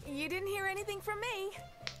 You didn't hear anything from me.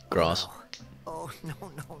 Grass. Oh,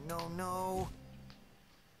 no.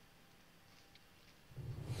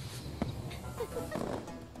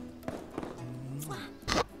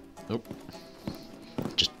 Nope.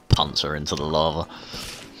 Just punts her into the lava.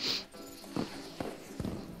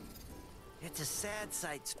 It's a sad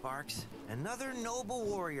sight, Sparks. Another noble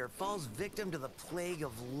warrior falls victim to the plague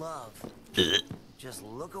of love. Just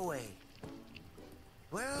look away.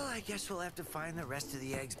 Well, I guess we'll have to find the rest of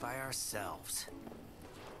the eggs by ourselves.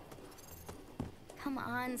 Come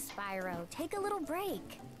on, Spyro, take a little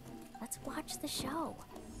break. Let's watch the show.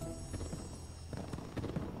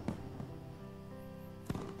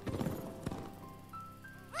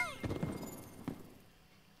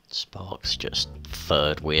 Sparks just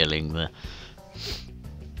third wheeling the,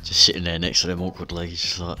 just sitting there next to them awkwardly,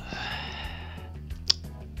 just like,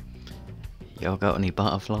 y'all got any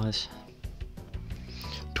butterflies?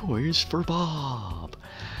 Toys for Bob.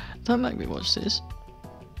 Don't make me watch this.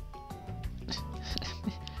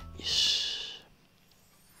 Yes.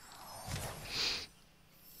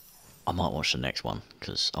 I might watch the next one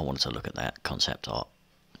because I wanted to look at that concept art.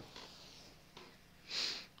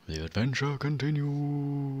 The adventure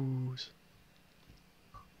continues.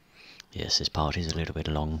 Yes, this part is a little bit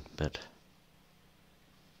long, but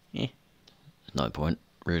yeah, no point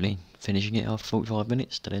really finishing it after 45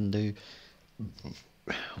 minutes to then do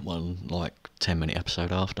one like 10-minute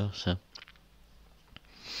episode after. So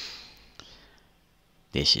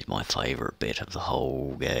this is my favourite bit of the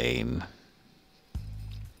whole game.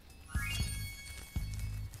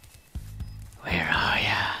 Where are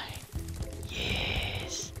ya?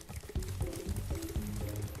 Yes.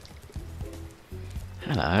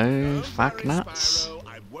 Hello, fuck nuts. Spyro,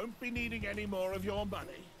 I won't be needing any more of your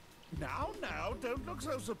money. Now, don't look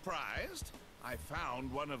so surprised. I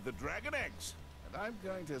found one of the dragon eggs, and I'm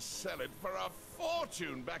going to sell it for a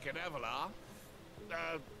fortune back in Avalar.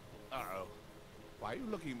 Uh-oh. Why are you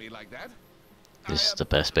looking at me like that? This is the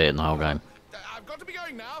best bit in the whole game. I've got to be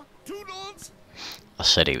going now. Toodles! I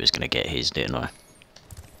said he was going to get his, didn't I?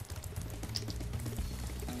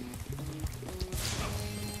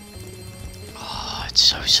 Oh, it's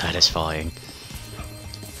so satisfying.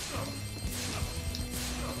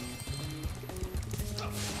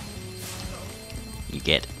 You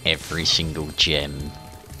get every single gem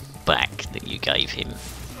back that you gave him.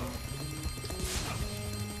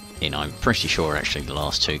 In, I'm pretty sure, actually, the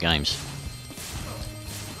last two games.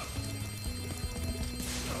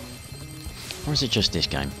 Or is it just this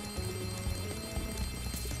game?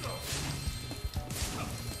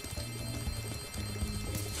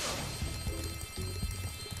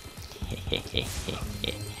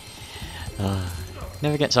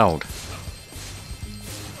 Never gets old.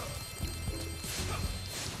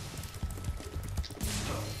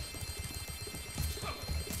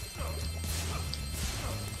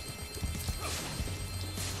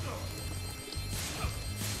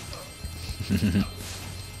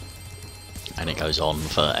 it goes on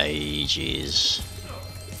for ages.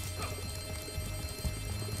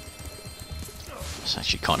 It's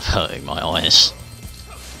actually kind of hurting my eyes.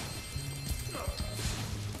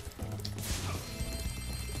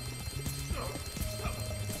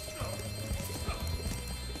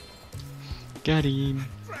 Got him.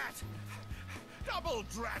 Drat! Double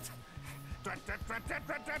drat! Drat, drat, drat, drat,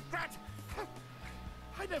 drat, drat, drat!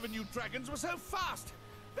 I never knew dragons were so fast!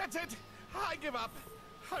 That's it! I give up!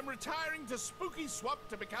 I'm retiring to Spooky Swamp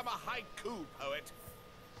to become a haiku poet.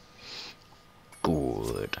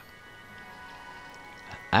 Good.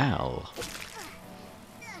 Ow.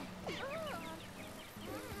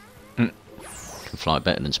 Can fly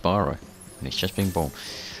better than Spyro. And he's just been born.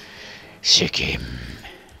 Sick him.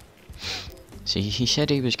 See, he said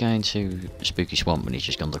he was going to Spooky Swamp and he's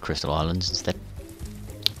just gone to Crystal Islands instead.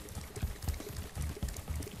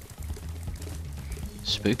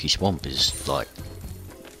 Spooky Swamp is like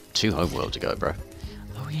 2 homeworlds ago, bro.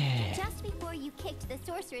 Oh yeah. Just before you kicked the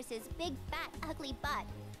sorceress's big, fat, ugly butt,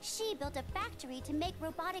 she built a factory to make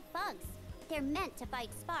robotic bugs. They're meant to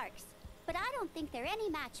bite sparks, but I don't think they're any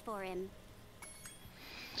match for him.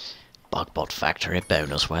 Bugbot factory,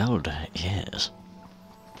 bonus world, yes.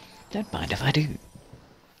 Don't mind if I do.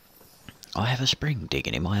 I have a spring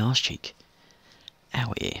digging in my arse cheek.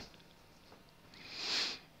 Owie.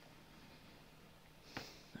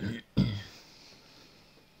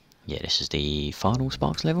 Yeah, this is the final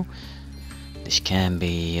Sparks level. This can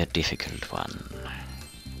be a difficult one.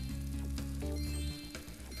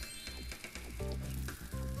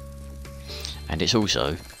 And it's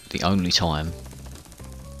also the only time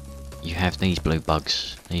you have these blue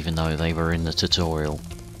bugs, even though they were in the tutorial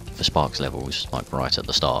for Sparks levels, like right at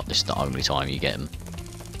the start. This is the only time you get them.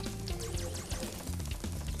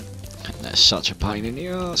 And that's such a pain in the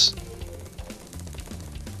ass.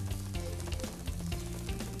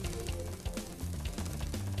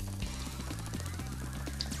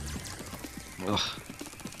 Ugh.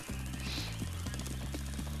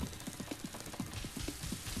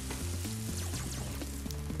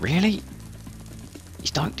 Really?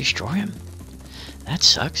 You don't destroy him? That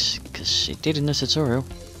sucks, because it did in the tutorial.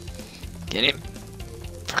 Get him!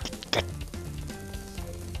 Get.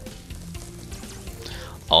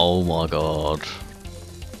 Oh my god.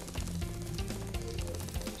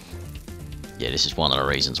 Yeah, this is one of the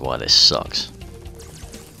reasons why this sucks.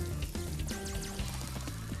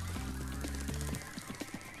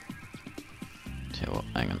 Tell you what,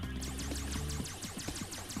 hang on.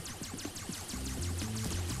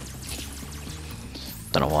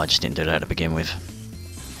 Don't know why I just didn't do that to begin with.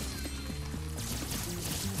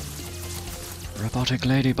 Robotic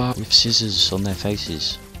ladybug with scissors on their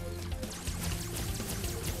faces.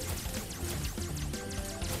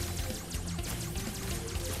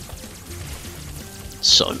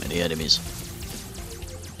 So many enemies.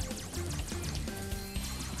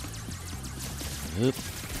 Oop,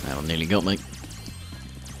 that one nearly got me.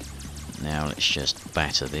 Now let's just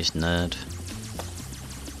batter this nerd.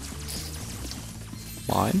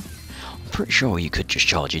 Fine. I'm pretty sure you could just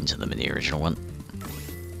charge into them in the original one.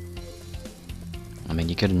 I mean,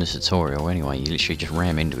 you could in the tutorial anyway, you literally just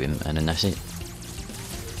ram into him and then that's it.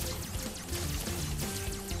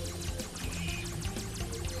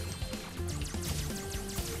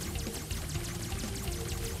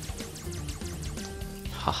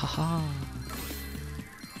 Ha ha ha.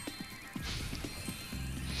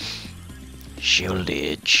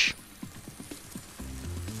 Shieldage.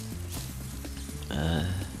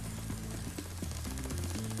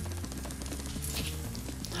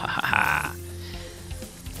 Ha ha ha.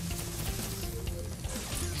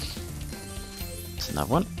 It's another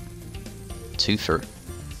one. 2 through.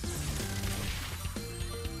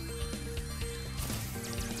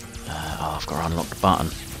 Oh, I've got to unlock the button.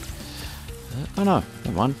 Oh no,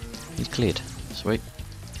 never mind. He's cleared. Sweet.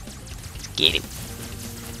 Get him.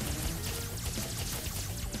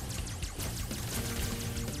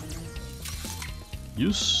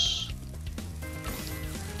 Yes.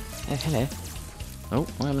 Hey, hello. Oh,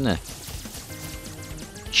 what happened there?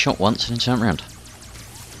 Shot once and then turned round.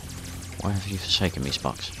 Why have you forsaken me,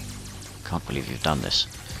 Sparks? Can't believe you've done this.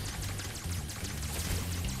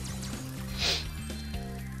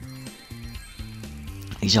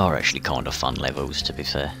 These are actually kind of fun levels, to be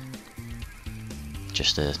fair.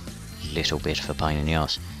 Just a little bit of a pain in the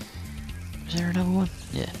ass. Is there another one?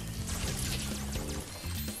 Yeah.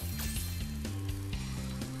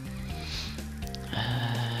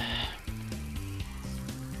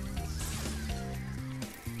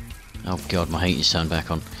 Oh god, my heating's turned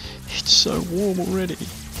back on. It's so warm already.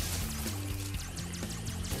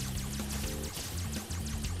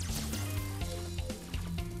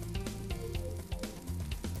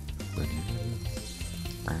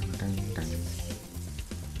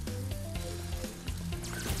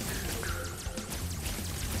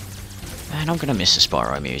 Man, I'm gonna miss the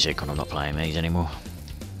Spyro music when I'm not playing these anymore.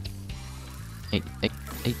 Eat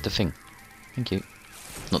the thing. Thank you.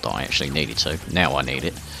 Not that I actually needed to. Now I need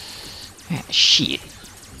it. Ah, shit.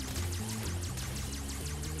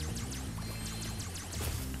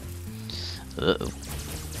 Uh-oh.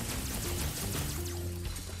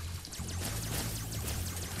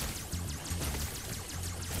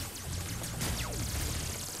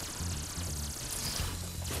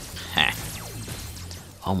 Ha.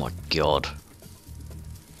 Oh my god.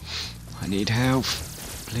 I need help.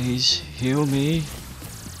 Please heal me.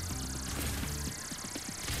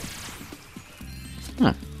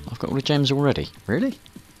 Huh. I've got all the gems already. Really?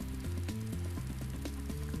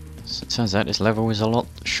 So it turns out this level is a lot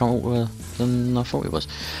shorter than I thought it was.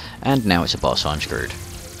 And now it's a boss, I'm screwed.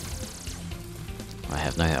 I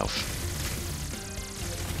have no health.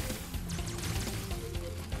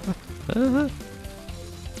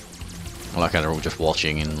 I like how they're all just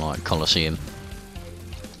watching in like Colosseum.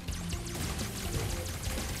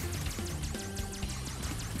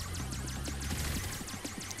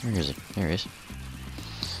 Where is it? There he is.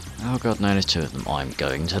 Oh god, no, there's two of them. I'm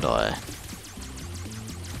going to die.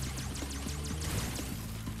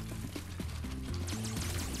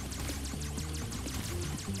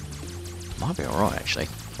 Might be alright actually.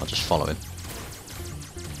 I'll just follow him.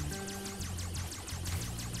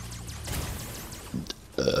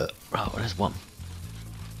 Oh, there's one.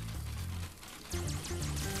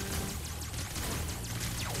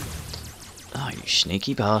 Oh, you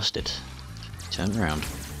sneaky bastard. Turn around.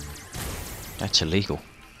 That's illegal.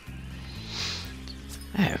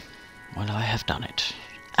 Oh, well I have done it.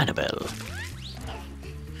 Annabelle.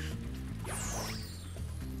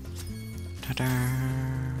 Ta-da!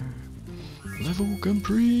 Level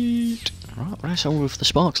complete! Right, well that's all of the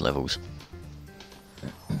Sparks levels.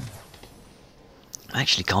 I'm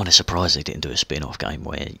actually kind of surprised they didn't do a spin-off game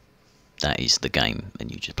where that is the game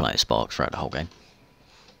and you just play as Sparks throughout the whole game.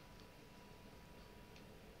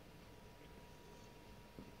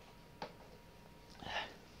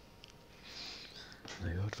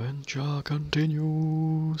 The adventure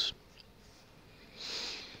continues.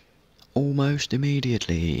 Almost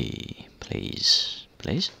immediately. Please.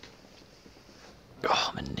 Please?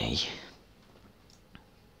 Oh, my knee.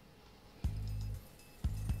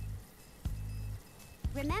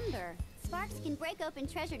 Remember, Sparks can break open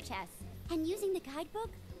treasure chests, and using the guidebook,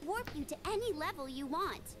 warp you to any level you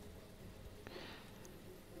want.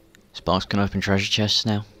 Sparks can open treasure chests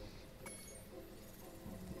now?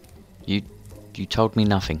 You told me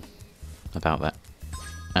nothing about that.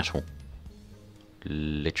 At all.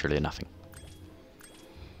 Literally nothing.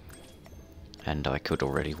 And I could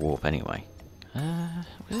already warp anyway.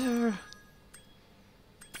 Where?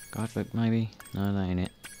 Guidebook maybe? No, that ain't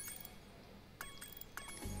it.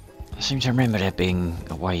 I seem to remember there being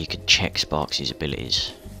a way you could check Sparks'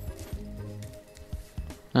 abilities.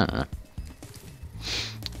 I don't know.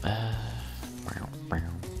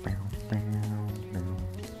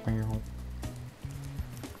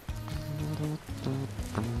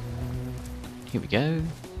 Here we go.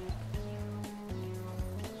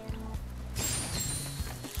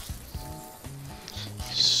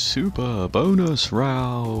 Super bonus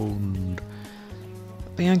round.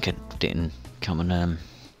 Bianca didn't come and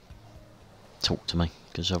talk to me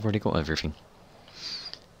because I've already got everything.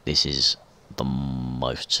 This is the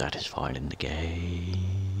most satisfying in the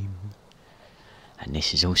game, and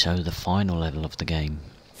this is also the final level of the game.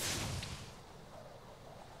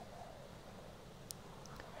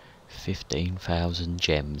 15,000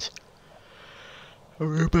 gems.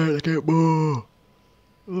 I'm about to get more.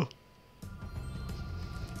 Oh.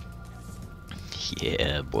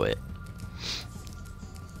 Yeah, boy.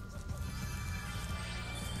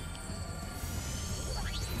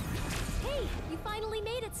 Hey, you finally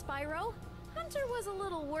made it, Spyro. Hunter was a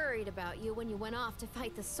little worried about you when you went off to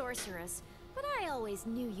fight the Sorceress, but I always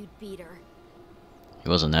knew you'd beat her. He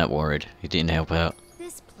wasn't that worried. He didn't help out.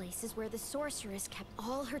 This place is where the Sorceress kept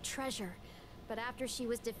all her treasure. But after she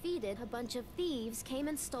was defeated, a bunch of thieves came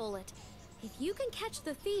and stole it. If you can catch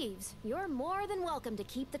the thieves, you're more than welcome to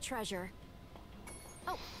keep the treasure.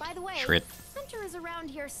 Oh, by the way, Hunter is around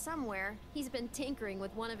here somewhere. He's been tinkering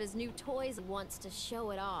with one of his new toys and wants to show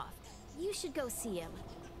it off. You should go see him.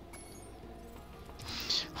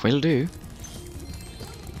 Will do.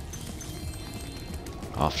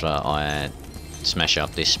 After I smash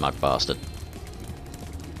up this smug bastard.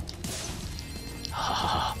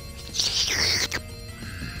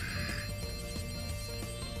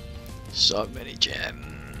 So many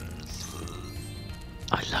gems.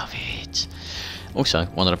 I love it. Also,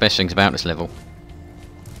 one of the best things about this level...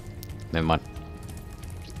 Never mind.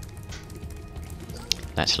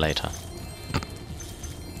 That's later.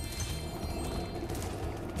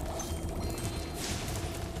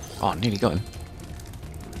 Oh, I nearly got him.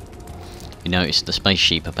 You notice the space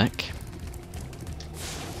sheep are back.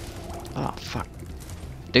 Oh, fuck.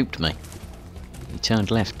 Duped me. He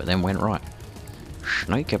turned left, but then went right.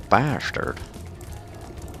 Sneaky bastard.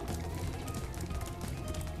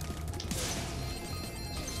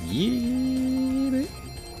 Yeah.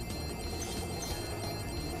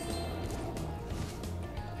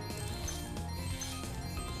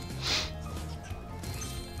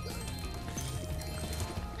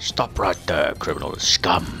 Stop right there, criminal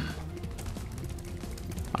scum.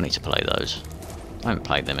 I need to play those. I haven't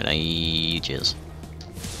played them in ages.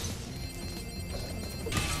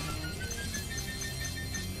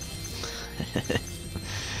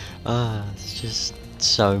 It's just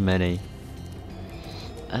so many.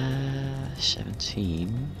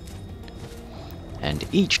 17. And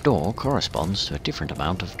each door corresponds to a different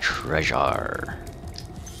amount of treasure.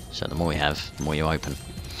 So the more we have, the more you open.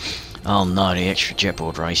 Oh no, the extra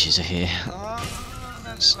jetboard races are here. Oh,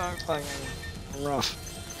 that's so fucking rough.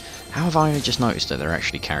 How have I only just noticed that they're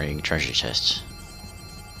actually carrying treasure chests?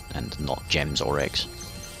 And not gems or eggs?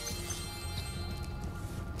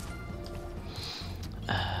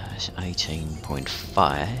 It's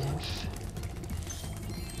 18.5.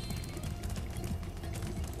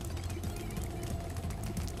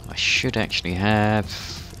 I should actually have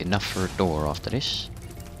enough for a door after this.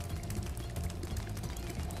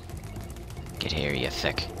 Get here, you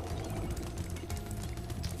thick.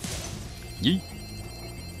 Yeet.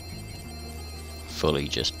 Fully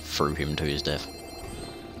just threw him to his death.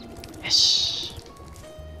 Yes.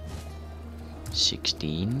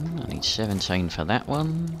 16. I need 17 for that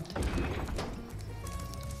one.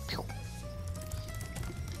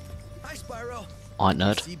 Hi, Spyro. Alright,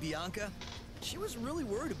 nerd. See Bianca? She was really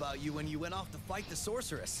worried about you when you went off to fight the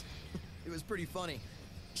Sorceress. It was pretty funny.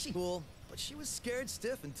 She's cool, but she was scared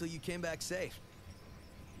stiff until you came back safe.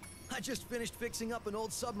 I just finished fixing up an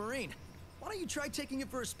old submarine. Why don't you try taking it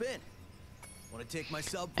for a spin? Want to take my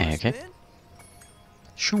sub for a spin?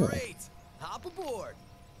 Sure. Great. Hop aboard.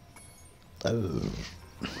 Oh.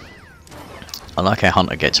 I like how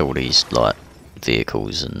Hunter gets all these like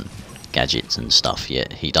vehicles and gadgets and stuff,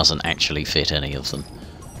 yet he doesn't actually fit any of them.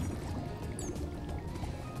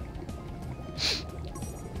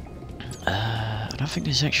 I don't think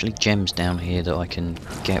there's actually gems down here that I can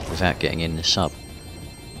get without getting in the sub.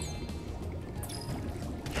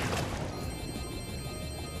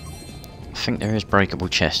 I think there is breakable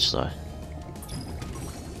chests though.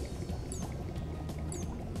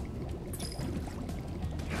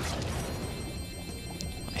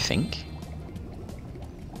 I think.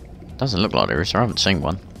 Doesn't look like there is, I haven't seen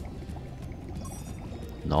one.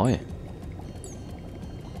 No.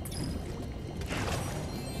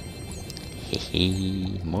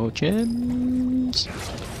 Hehe, more gems.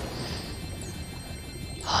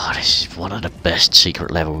 Oh, this is one of the best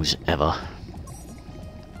secret levels ever.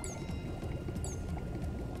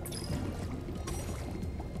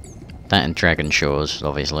 That and Dragon Shores,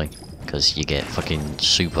 obviously, because you get fucking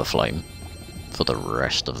Super Flame for the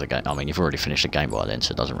rest of the game. I mean, you've already finished the game by then,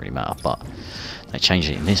 so it doesn't really matter, but they changed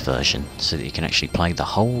it in this version so that you can actually play the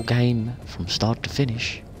whole game from start to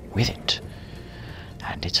finish with it.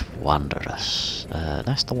 And it's wondrous.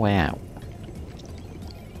 That's the way out.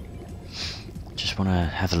 Just want to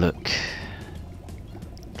have a look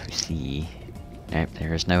to see. Nope,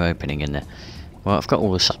 there is no opening in there. Well, I've got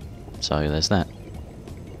all the stuff, so there's that.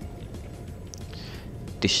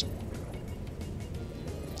 This...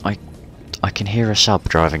 I can hear a sub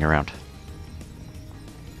driving around.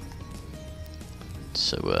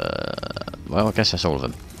 So, well, I guess that's all of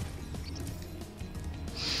them.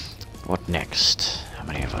 What next? How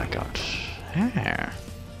many have I got? Ah.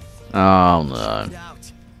 Oh no.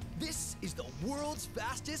 This is the world's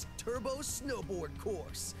fastest turbo snowboard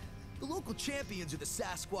course. The local champions are the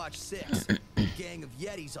Sasquatch 6, a gang of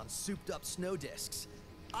Yetis on souped-up snow discs.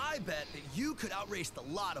 I bet that you could outrace the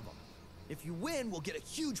lot of them. If you win, we'll get a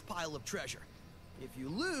huge pile of treasure. If you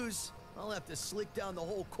lose, I'll have to slick down the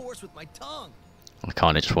whole course with my tongue. I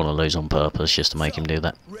kind of just want to lose on purpose just to make him do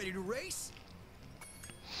that. Ready to race?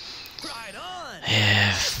 Right on.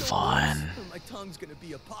 Yeah, fine. My tongue's gonna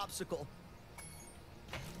be a popsicle.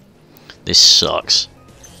 This sucks.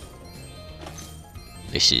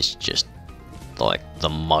 This is just like the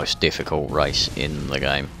most difficult race in the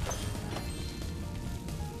game.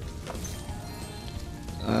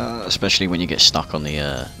 Especially when you get stuck on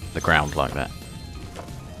the ground like that.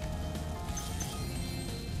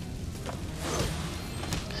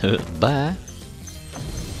 Bye.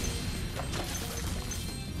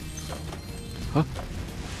 Huh?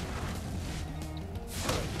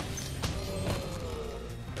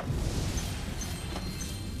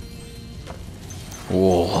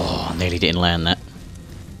 Whoa, I nearly didn't land that.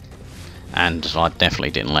 And I definitely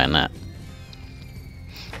didn't land that.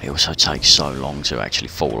 It also takes so long to actually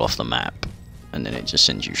fall off the map. And then it just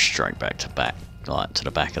sends you straight back, like to the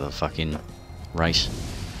back of the fucking race.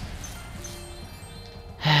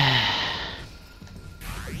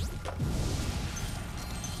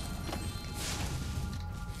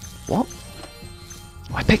 What?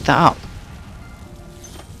 I picked that up.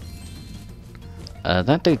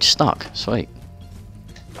 That dude's stuck. Sweet.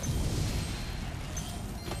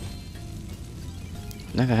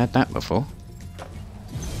 Never had that before.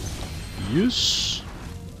 Yes.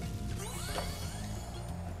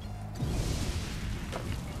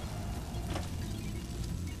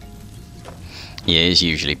 Yeah, it's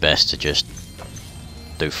usually best to just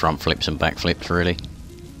do front flips and back flips, really.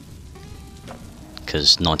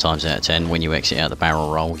 Because 9 times out of 10, when you exit out the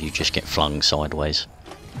barrel roll, you just get flung sideways.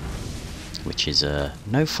 Which is,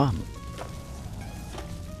 no fun.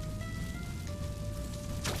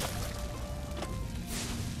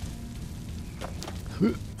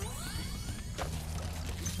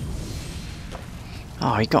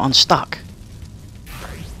 Oh, he got unstuck.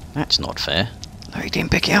 That's not fair. No, he didn't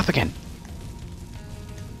pick it up again.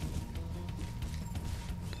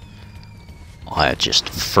 I had just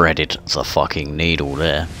threaded the fucking needle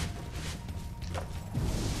there.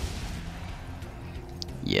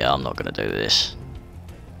 Yeah, I'm not gonna do this.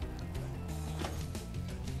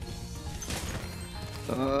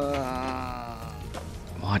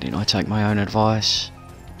 Why didn't I take my own advice?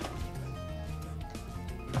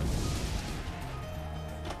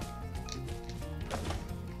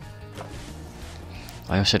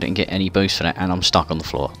 I also didn't get any boost for that, and I'm stuck on the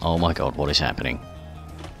floor. Oh my god, what is happening?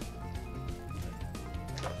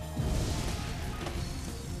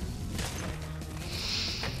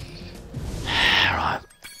 Alright.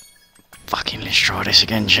 Fucking let's try this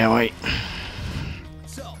again, shall we?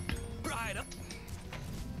 So, right up.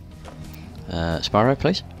 Spyro,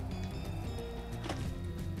 please.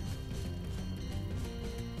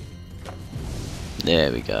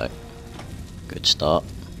 There we go. Good start.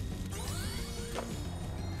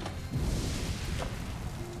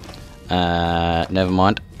 Never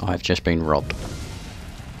mind, I've just been robbed.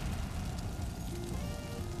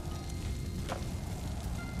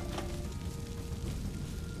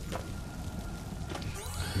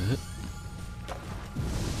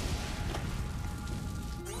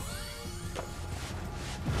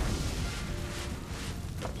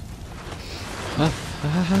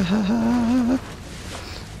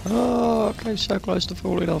 Oh, okay, so close to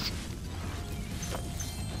falling off.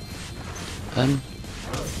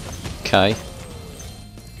 Okay.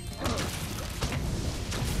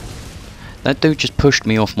 That dude just pushed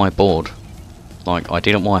me off my board. Like, I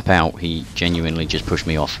didn't wipe out, he genuinely just pushed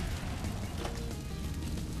me off.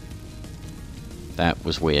 That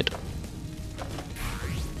was weird.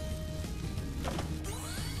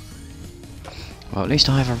 Well, at least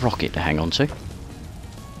I have a rocket to hang on to.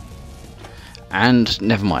 And,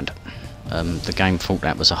 never mind. The game thought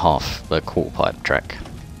that was a quarter pipe track.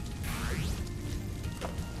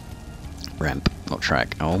 Ramp, not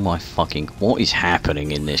track. Oh my fucking... What is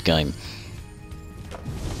happening in this game?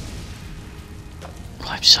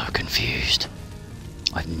 I'm so confused.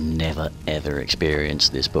 I've never ever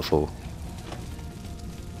experienced this before.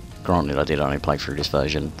 Granted, I did only play through this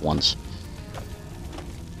version once.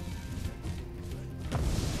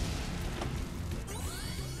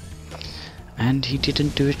 And he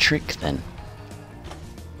didn't do a trick then.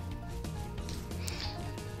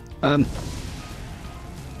 I'm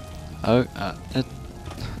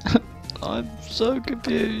so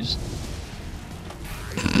confused.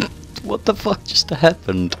 What the fuck just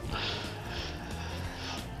happened?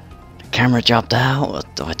 The camera jumped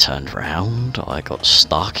out, I turned round, I got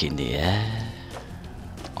stuck in the air.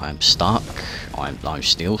 I'm stuck, I'm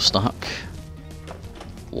still stuck.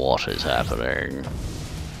 What is happening?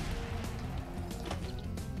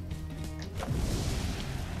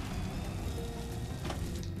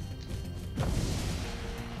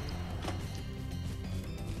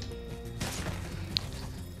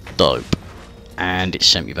 Dope. And it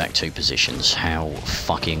sent me back 2 positions. How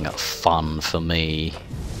fucking fun for me.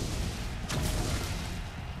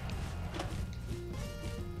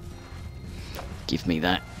 Give me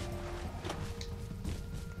that.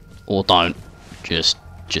 Or don't. Just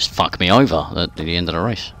fuck me over at the end of the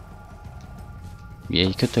race. Yeah,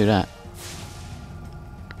 you could do that.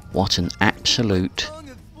 What an absolute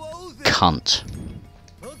cunt.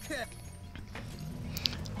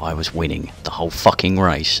 I was winning the whole fucking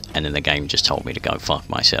race, and then the game just told me to go fuck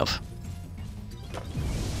myself.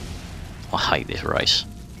 I hate this race.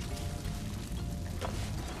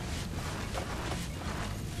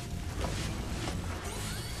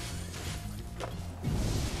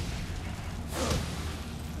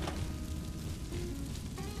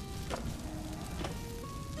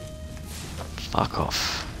 Fuck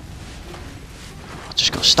off. I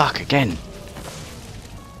just got stuck again.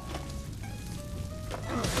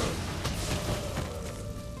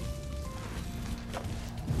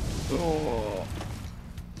 Oh.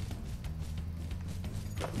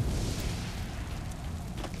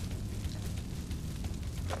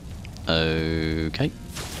 Okay.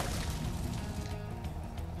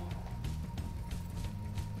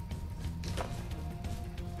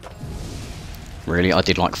 Really? I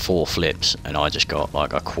did like 4 flips and I just got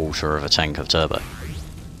like a quarter of a tank of turbo.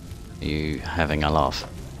 Are you having a laugh?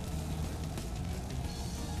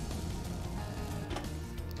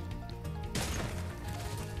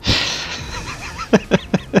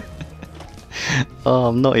 Oh,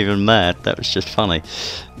 I'm not even mad. That was just funny.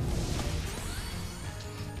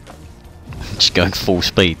 Just going full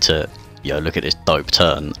speed to, yo, look at this dope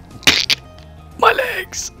turn. My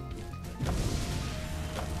legs!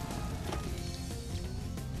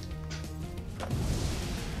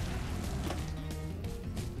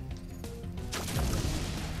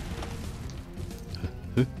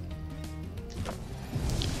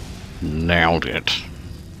 Nailed it.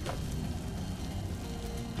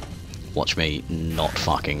 Watch me not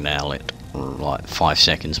fucking nail it like 5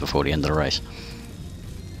 seconds before the end of the race.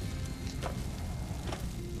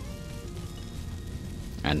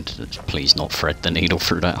 And please not thread the needle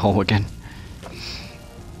through that hole again.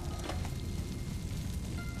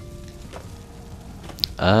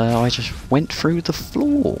 I just went through the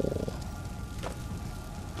floor.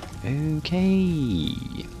 Okay.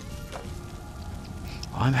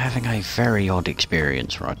 I'm having a very odd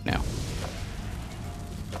experience right now.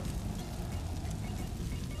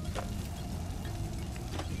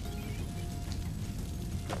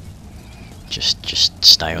 Just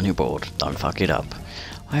stay on your board. Don't fuck it up.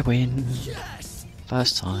 I win. Yes!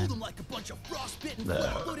 First time. Like a bunch of frostbitten,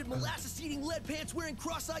 blood-loaded, molasses-eating, lead-pants wearing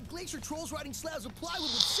cross-eyed glacier trolls riding slabs of plywood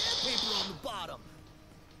with sandpaper on the bottom.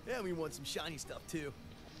 Yeah, we want some shiny stuff too.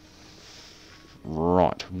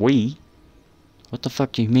 Right, we? What the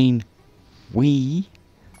fuck do you mean, we?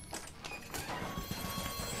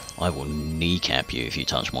 I will kneecap you if you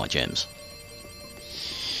touch my gems.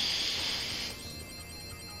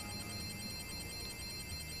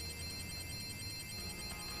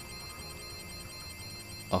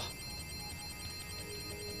 Oh.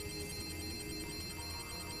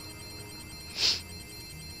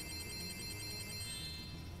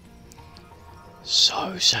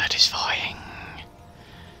 So satisfying.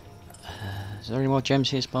 Is there any more gems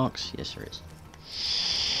here, Sparks? Yes, there is.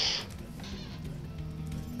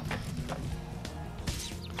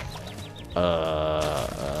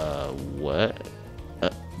 What?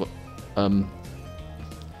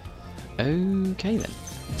 Okay then.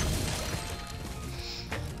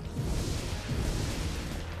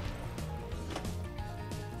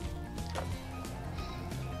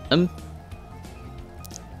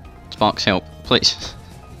 Sparks, help, please.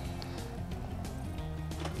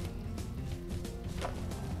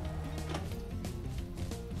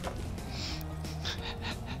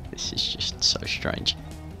 This is just so strange.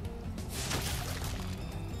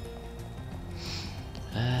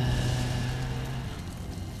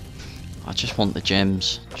 I just want the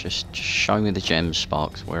gems. Just show me the gems,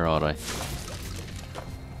 Sparks. Where are they?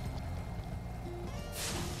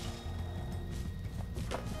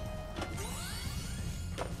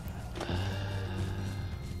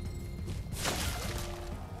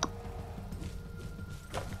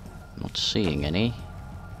 Not seeing any,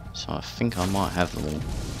 so I think I might have them all.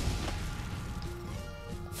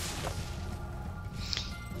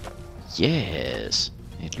 Yes,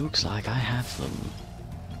 it looks like I have them.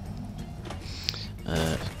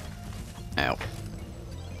 Ow.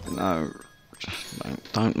 No,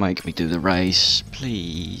 don't make me do the race,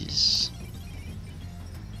 please.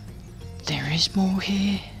 There is more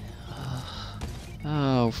here?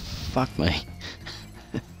 Oh, fuck me.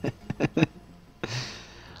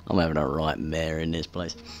 I'm having a right mare in this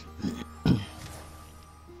place.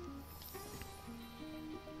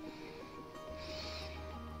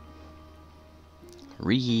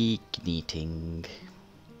 Reigniting.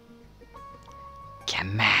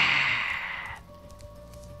 Come on.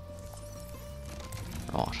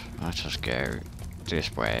 Right, let's just go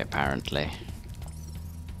this way apparently.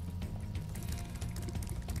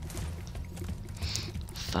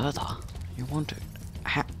 Further? You want it?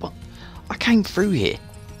 What? I came through here.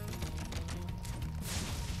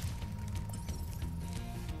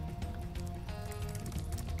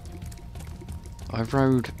 I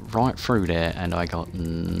rode right through there and I got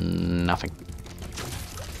nothing.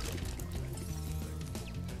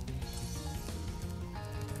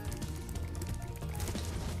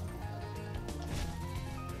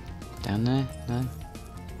 Down there? No?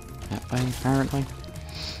 That way, apparently.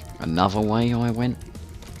 Another way I went.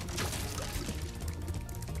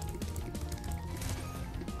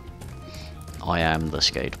 I am the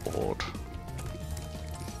skateboard.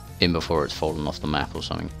 In before it's fallen off the map or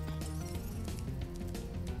something.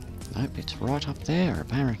 Nope, it's right up there,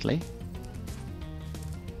 apparently.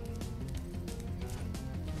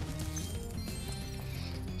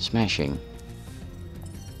 Smashing.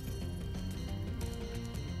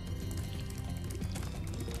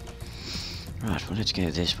 Right, well, let's go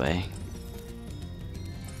this way.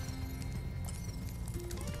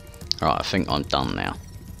 Alright, I think I'm done now.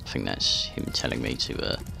 I think that's him telling me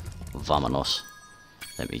to, vamonos.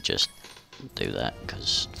 Let me just do that,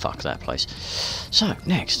 because fuck that place. So,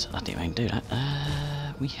 next, I didn't even do that.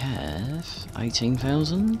 We have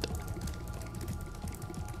 18,000.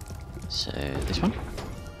 So, this one.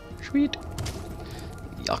 Sweet.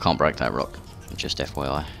 I can't break that rock, just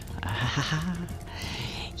FYI.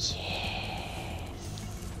 Yes.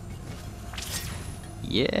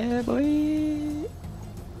 Yeah, boy.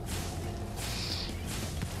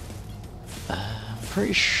 I'm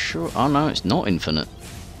pretty sure. Oh no, it's not infinite.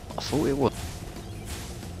 I thought it was.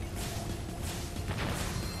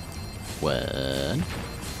 1,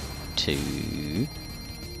 2.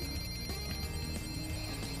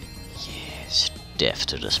 Yes, death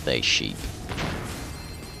to the space sheep.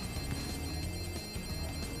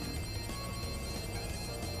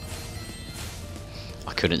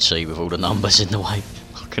 I couldn't see with all the numbers in the way.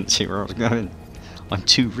 I couldn't see where I was going. I'm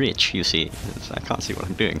too rich, you see. I can't see what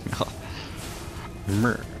I'm doing.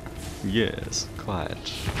 Yes, quite.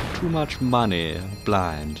 Too much money. I'm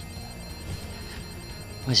blind.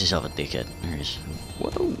 Where's this other dickhead? There he is.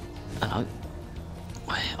 Whoa! Hello.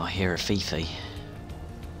 I hear a Fifi.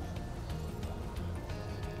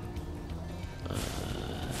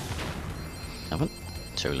 Haven't.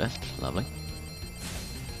 2 left. Lovely.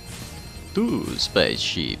 2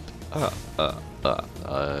 spaceship.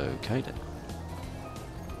 Okay then.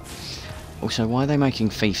 Also, why are they making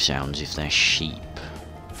thief sounds if they're sheep?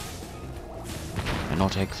 They're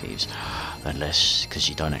not egg thieves. Unless, because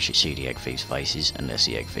you don't actually see the egg thieves' faces, unless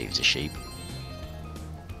the egg thieves are sheep.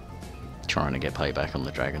 Trying to get payback on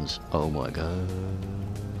the dragons. Oh my god.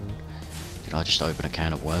 Did I just open a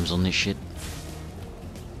can of worms on this shit?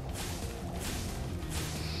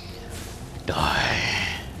 Die.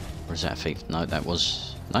 Or is that a thief? No, that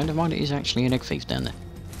was... No, never mind, it is actually an egg thief down there.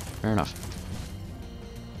 Fair enough.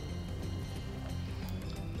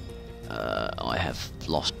 I have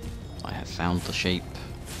lost... I have found the sheep.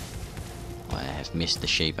 I have missed the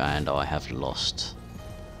sheep and I have lost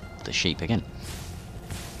the sheep again.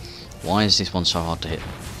 Why is this one so hard to hit?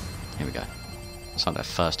 Here we go. It's like that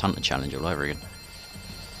first hunter challenge all over again.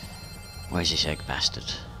 Where's this egg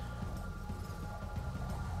bastard?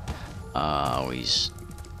 Oh, he's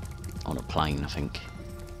on a plane, I think.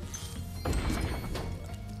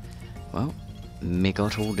 Well, me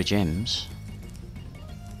got all the gems.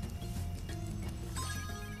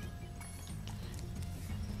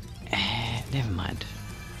 Never mind.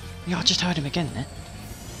 Yeah, I just heard him again there.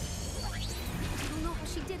 I don't know how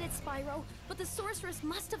she did it, Spyro, but the Sorceress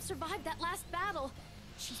must have survived that last battle.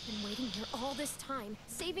 She's been waiting here all this time,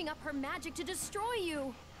 saving up her magic to destroy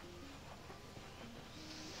you.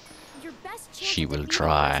 Your best chance She to will defeat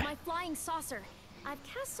try. her is my flying saucer. I've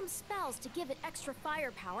cast some spells to give it extra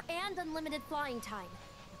firepower and unlimited flying time,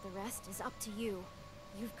 but the rest is up to you.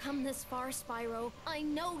 You've come this far, Spyro. I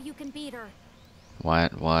know you can beat her.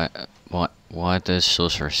 Why does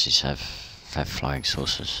sorceresses have flying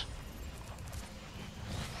saucers?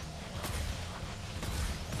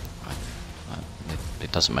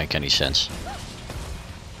 It doesn't make any sense.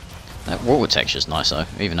 That water texture's nice though,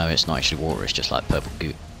 even though it's not actually water, it's just like purple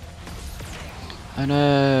goo. Oh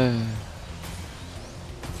no!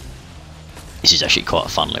 This is actually quite a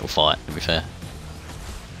fun little fight, to be fair.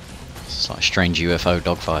 It's like a strange UFO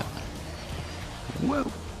dogfight.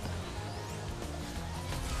 Whoa!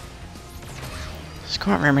 It's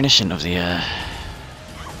quite reminiscent of the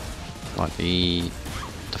like the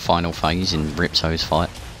final phase in Ripto's fight,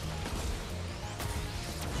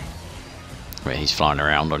 where he's flying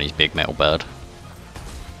around on his big metal bird,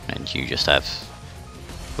 and you just have,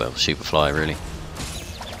 well, Superfly really.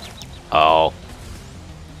 Oh,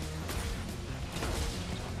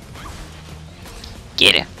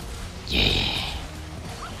 Get it. Yeah.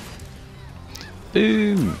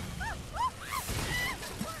 Boom.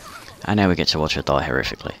 And now we get to watch her die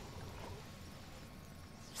horrifically.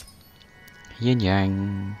 Yin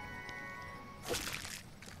yang.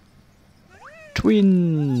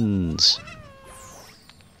 Twins.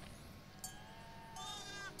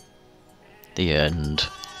 The end.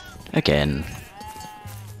 Again.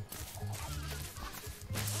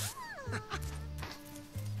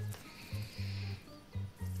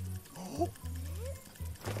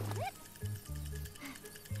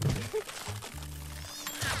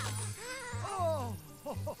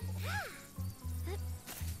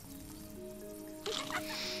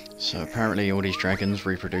 So apparently all these dragons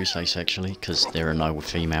reproduce asexually because there are no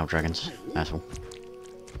female dragons at all.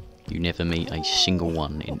 You never meet a single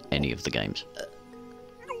one in any of the games.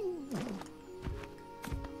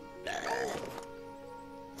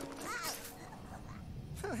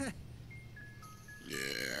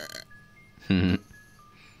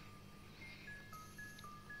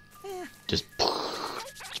 Just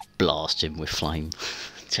blast him with flame.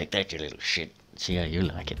 Take that, you little shit. See how you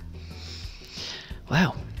like it.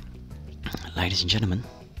 Well, ladies and gentlemen,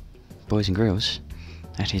 boys and girls,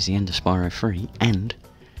 that is the end of Spyro 3 and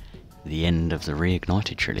the end of the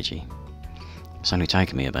Reignited trilogy. It's only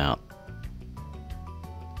taken me about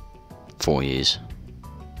 4 years.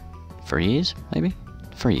 3 years, maybe?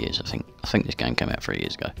 3 years, I think. I think this game came out 3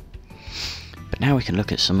 years ago. But now we can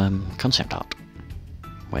look at some concept art,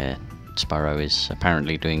 where Spyro is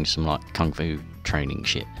apparently doing some like kung fu training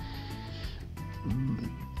shit.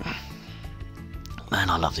 Man,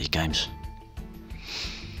 I love these games.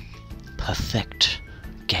 Perfect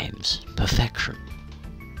games. Perfection.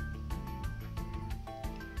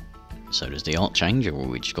 So does the art change, or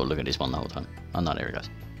we just got to look at this one the whole time? Oh no, there it goes.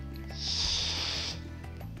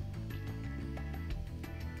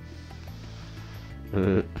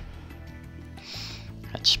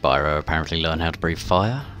 Had Spyro apparently learned how to breathe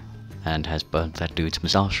fire, and has burnt that dude's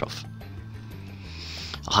moustache off.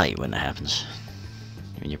 I hate when that happens.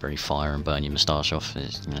 When you breathe fire and burn your moustache off, I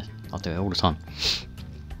do it all the time.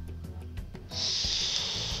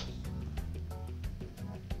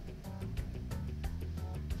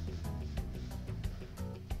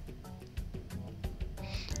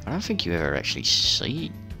 I don't think you ever actually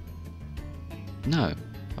see... No.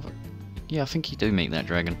 Yeah, I think you do meet that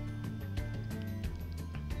dragon.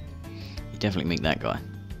 You definitely meet that guy.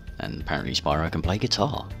 And apparently Spyro can play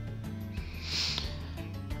guitar.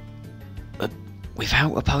 But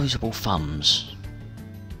without opposable thumbs.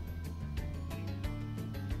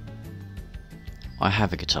 I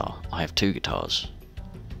have a guitar. I have 2 guitars.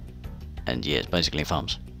 And yeah, it's basically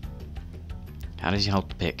thumbs. How does he hold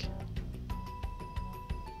the pick?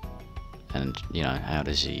 And, you know, how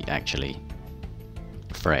does he actually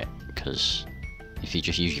fret? Because if you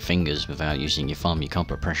just use your fingers without using your thumb, you can't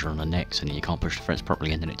put pressure on the necks, and you can't push the frets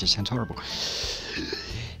properly, and then it just sounds horrible.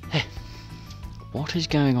 What is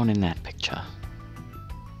going on in that picture?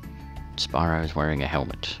 Spyro is wearing a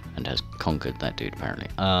helmet and has conquered that dude, apparently.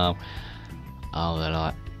 Oh, they're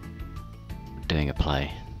like doing a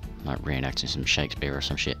play, like reenacting some Shakespeare or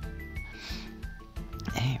some shit.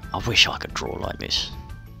 I wish I could draw like this.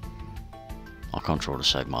 I can't draw to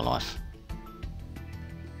save my life.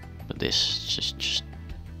 But this, just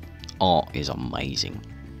art is amazing.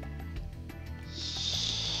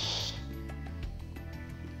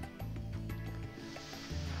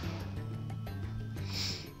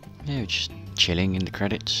 Yeah, we're just chilling in the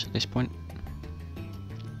credits at this point.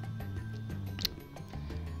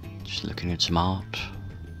 Just looking at some art.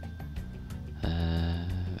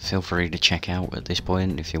 Feel free to check out at this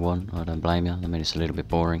point if you want, I don't blame you. I mean, it's a little bit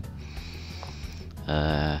boring.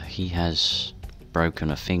 He has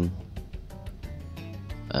broken a thing.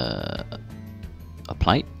 A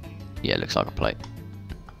plate? Yeah, it looks like a plate.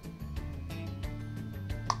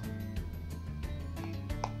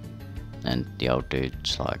 And the old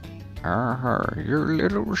dude's like, you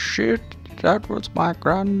little shit, that was my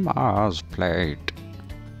grandma's plate.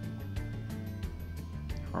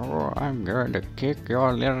 Oh, I'm going to kick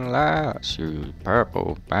your little ass, you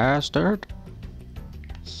purple bastard.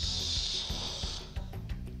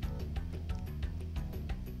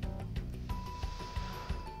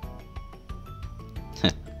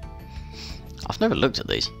 I've never looked at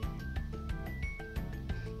these.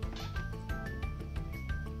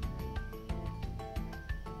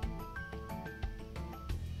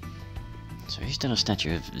 So he's done a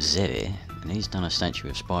statue of Zevi, and he's done a statue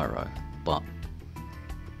of Spyro, but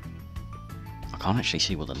I can't actually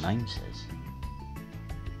see what the name says.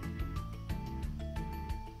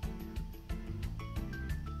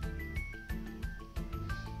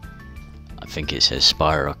 think it says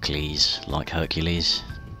Spyrocles, like Hercules.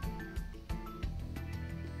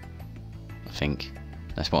 I think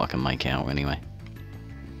that's what I can make out anyway.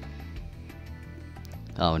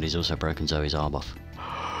 Oh, and he's also broken Zoe's arm off.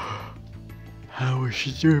 How is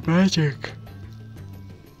she doing magic?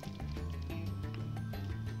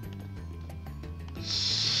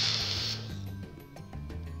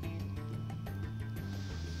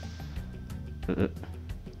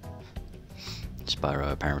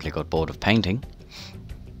 Spyro apparently got bored of painting.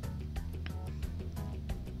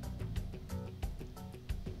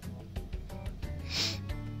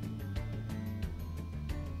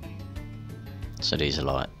 So these are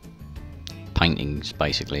like paintings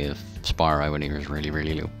basically of Spyro when he was really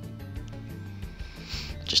little.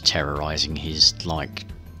 Just terrorizing his like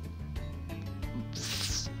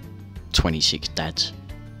 26 dads.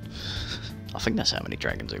 I think that's how many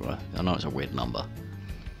dragons there were. I know it's a weird number.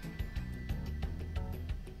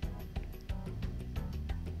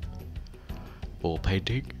 Or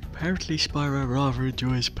painting. Apparently Spyro rather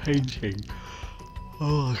enjoys painting.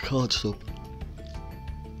 Oh, I can't stop.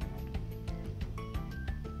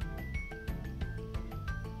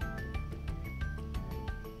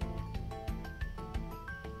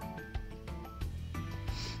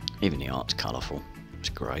 Even the art's colourful. It's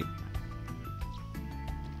great.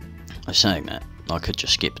 I'm saying that, I could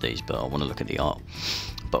just skip these, but I want to look at the art.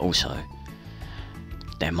 But also,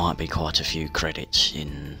 there might be quite a few credits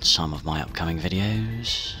in some of my upcoming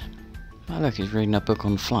videos. Oh look, he's reading a book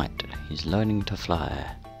on flight. He's learning to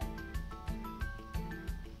fly.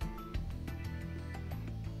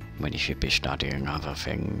 When he should be studying other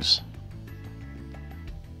things.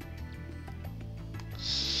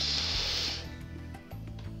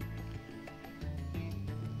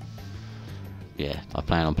 Yeah, I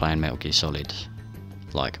plan on playing Metal Gear Solid,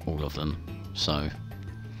 like all of them, so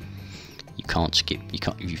you can't skip,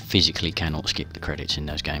 you physically cannot skip the credits in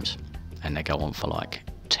those games, and they go on for like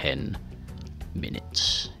 10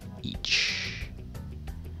 minutes each.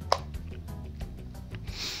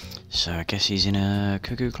 So I guess he's in a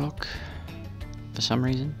cuckoo clock for some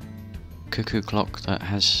reason. Cuckoo clock that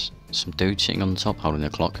has some dude sitting on the top holding the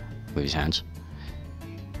clock with his hands.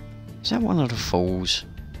 Is that one of the Falls?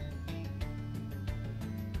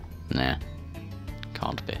 Nah,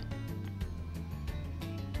 can't be.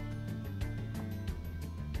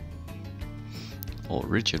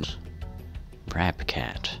 Original Rap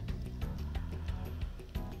Cat.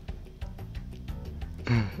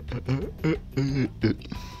 I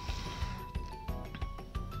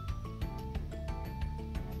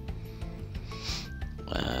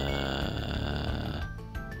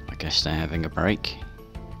guess they're having a break.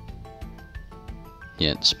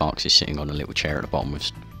 Yeah, Sparks is sitting on a little chair at the bottom with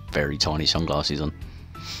very tiny sunglasses on.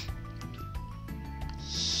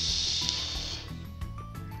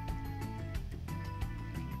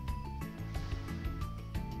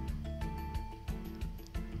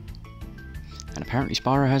 And apparently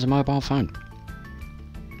Spyro has a mobile phone.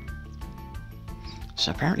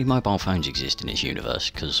 So apparently mobile phones exist in this universe,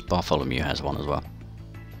 because Bartholomew has one as well.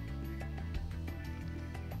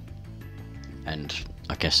 And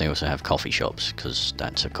I guess they also have coffee shops, because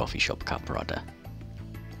that's a coffee shop cup right there.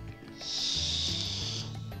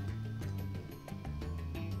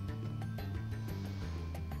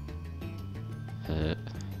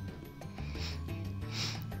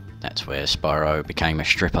 That's where Spyro became a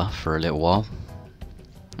stripper for a little while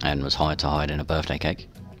and was hired to hide in a birthday cake.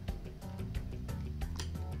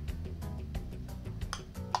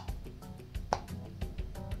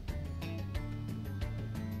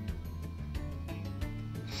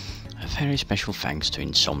 A very special thanks to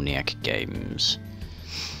Insomniac Games.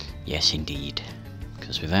 Yes indeed,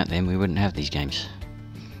 because without them we wouldn't have these games.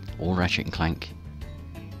 Or Ratchet and Clank.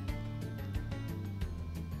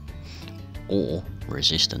 Or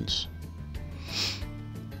Resistance.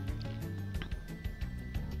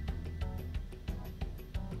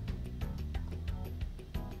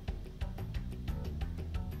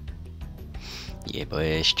 Yeah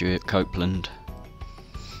boy, Stuart Copeland.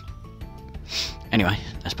 Anyway,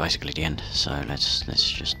 that's basically the end, so let's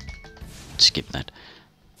just skip that.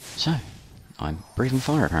 So, I'm breathing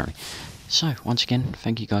fire apparently. So, once again,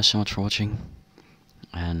 thank you guys so much for watching,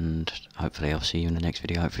 and hopefully I'll see you in the next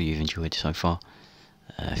video. Hopefully you've enjoyed so far.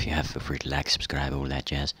 If you have, feel free to like, subscribe, all that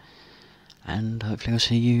jazz. And hopefully I'll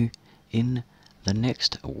see you in the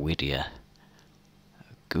next video.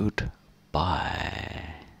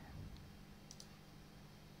 Goodbye.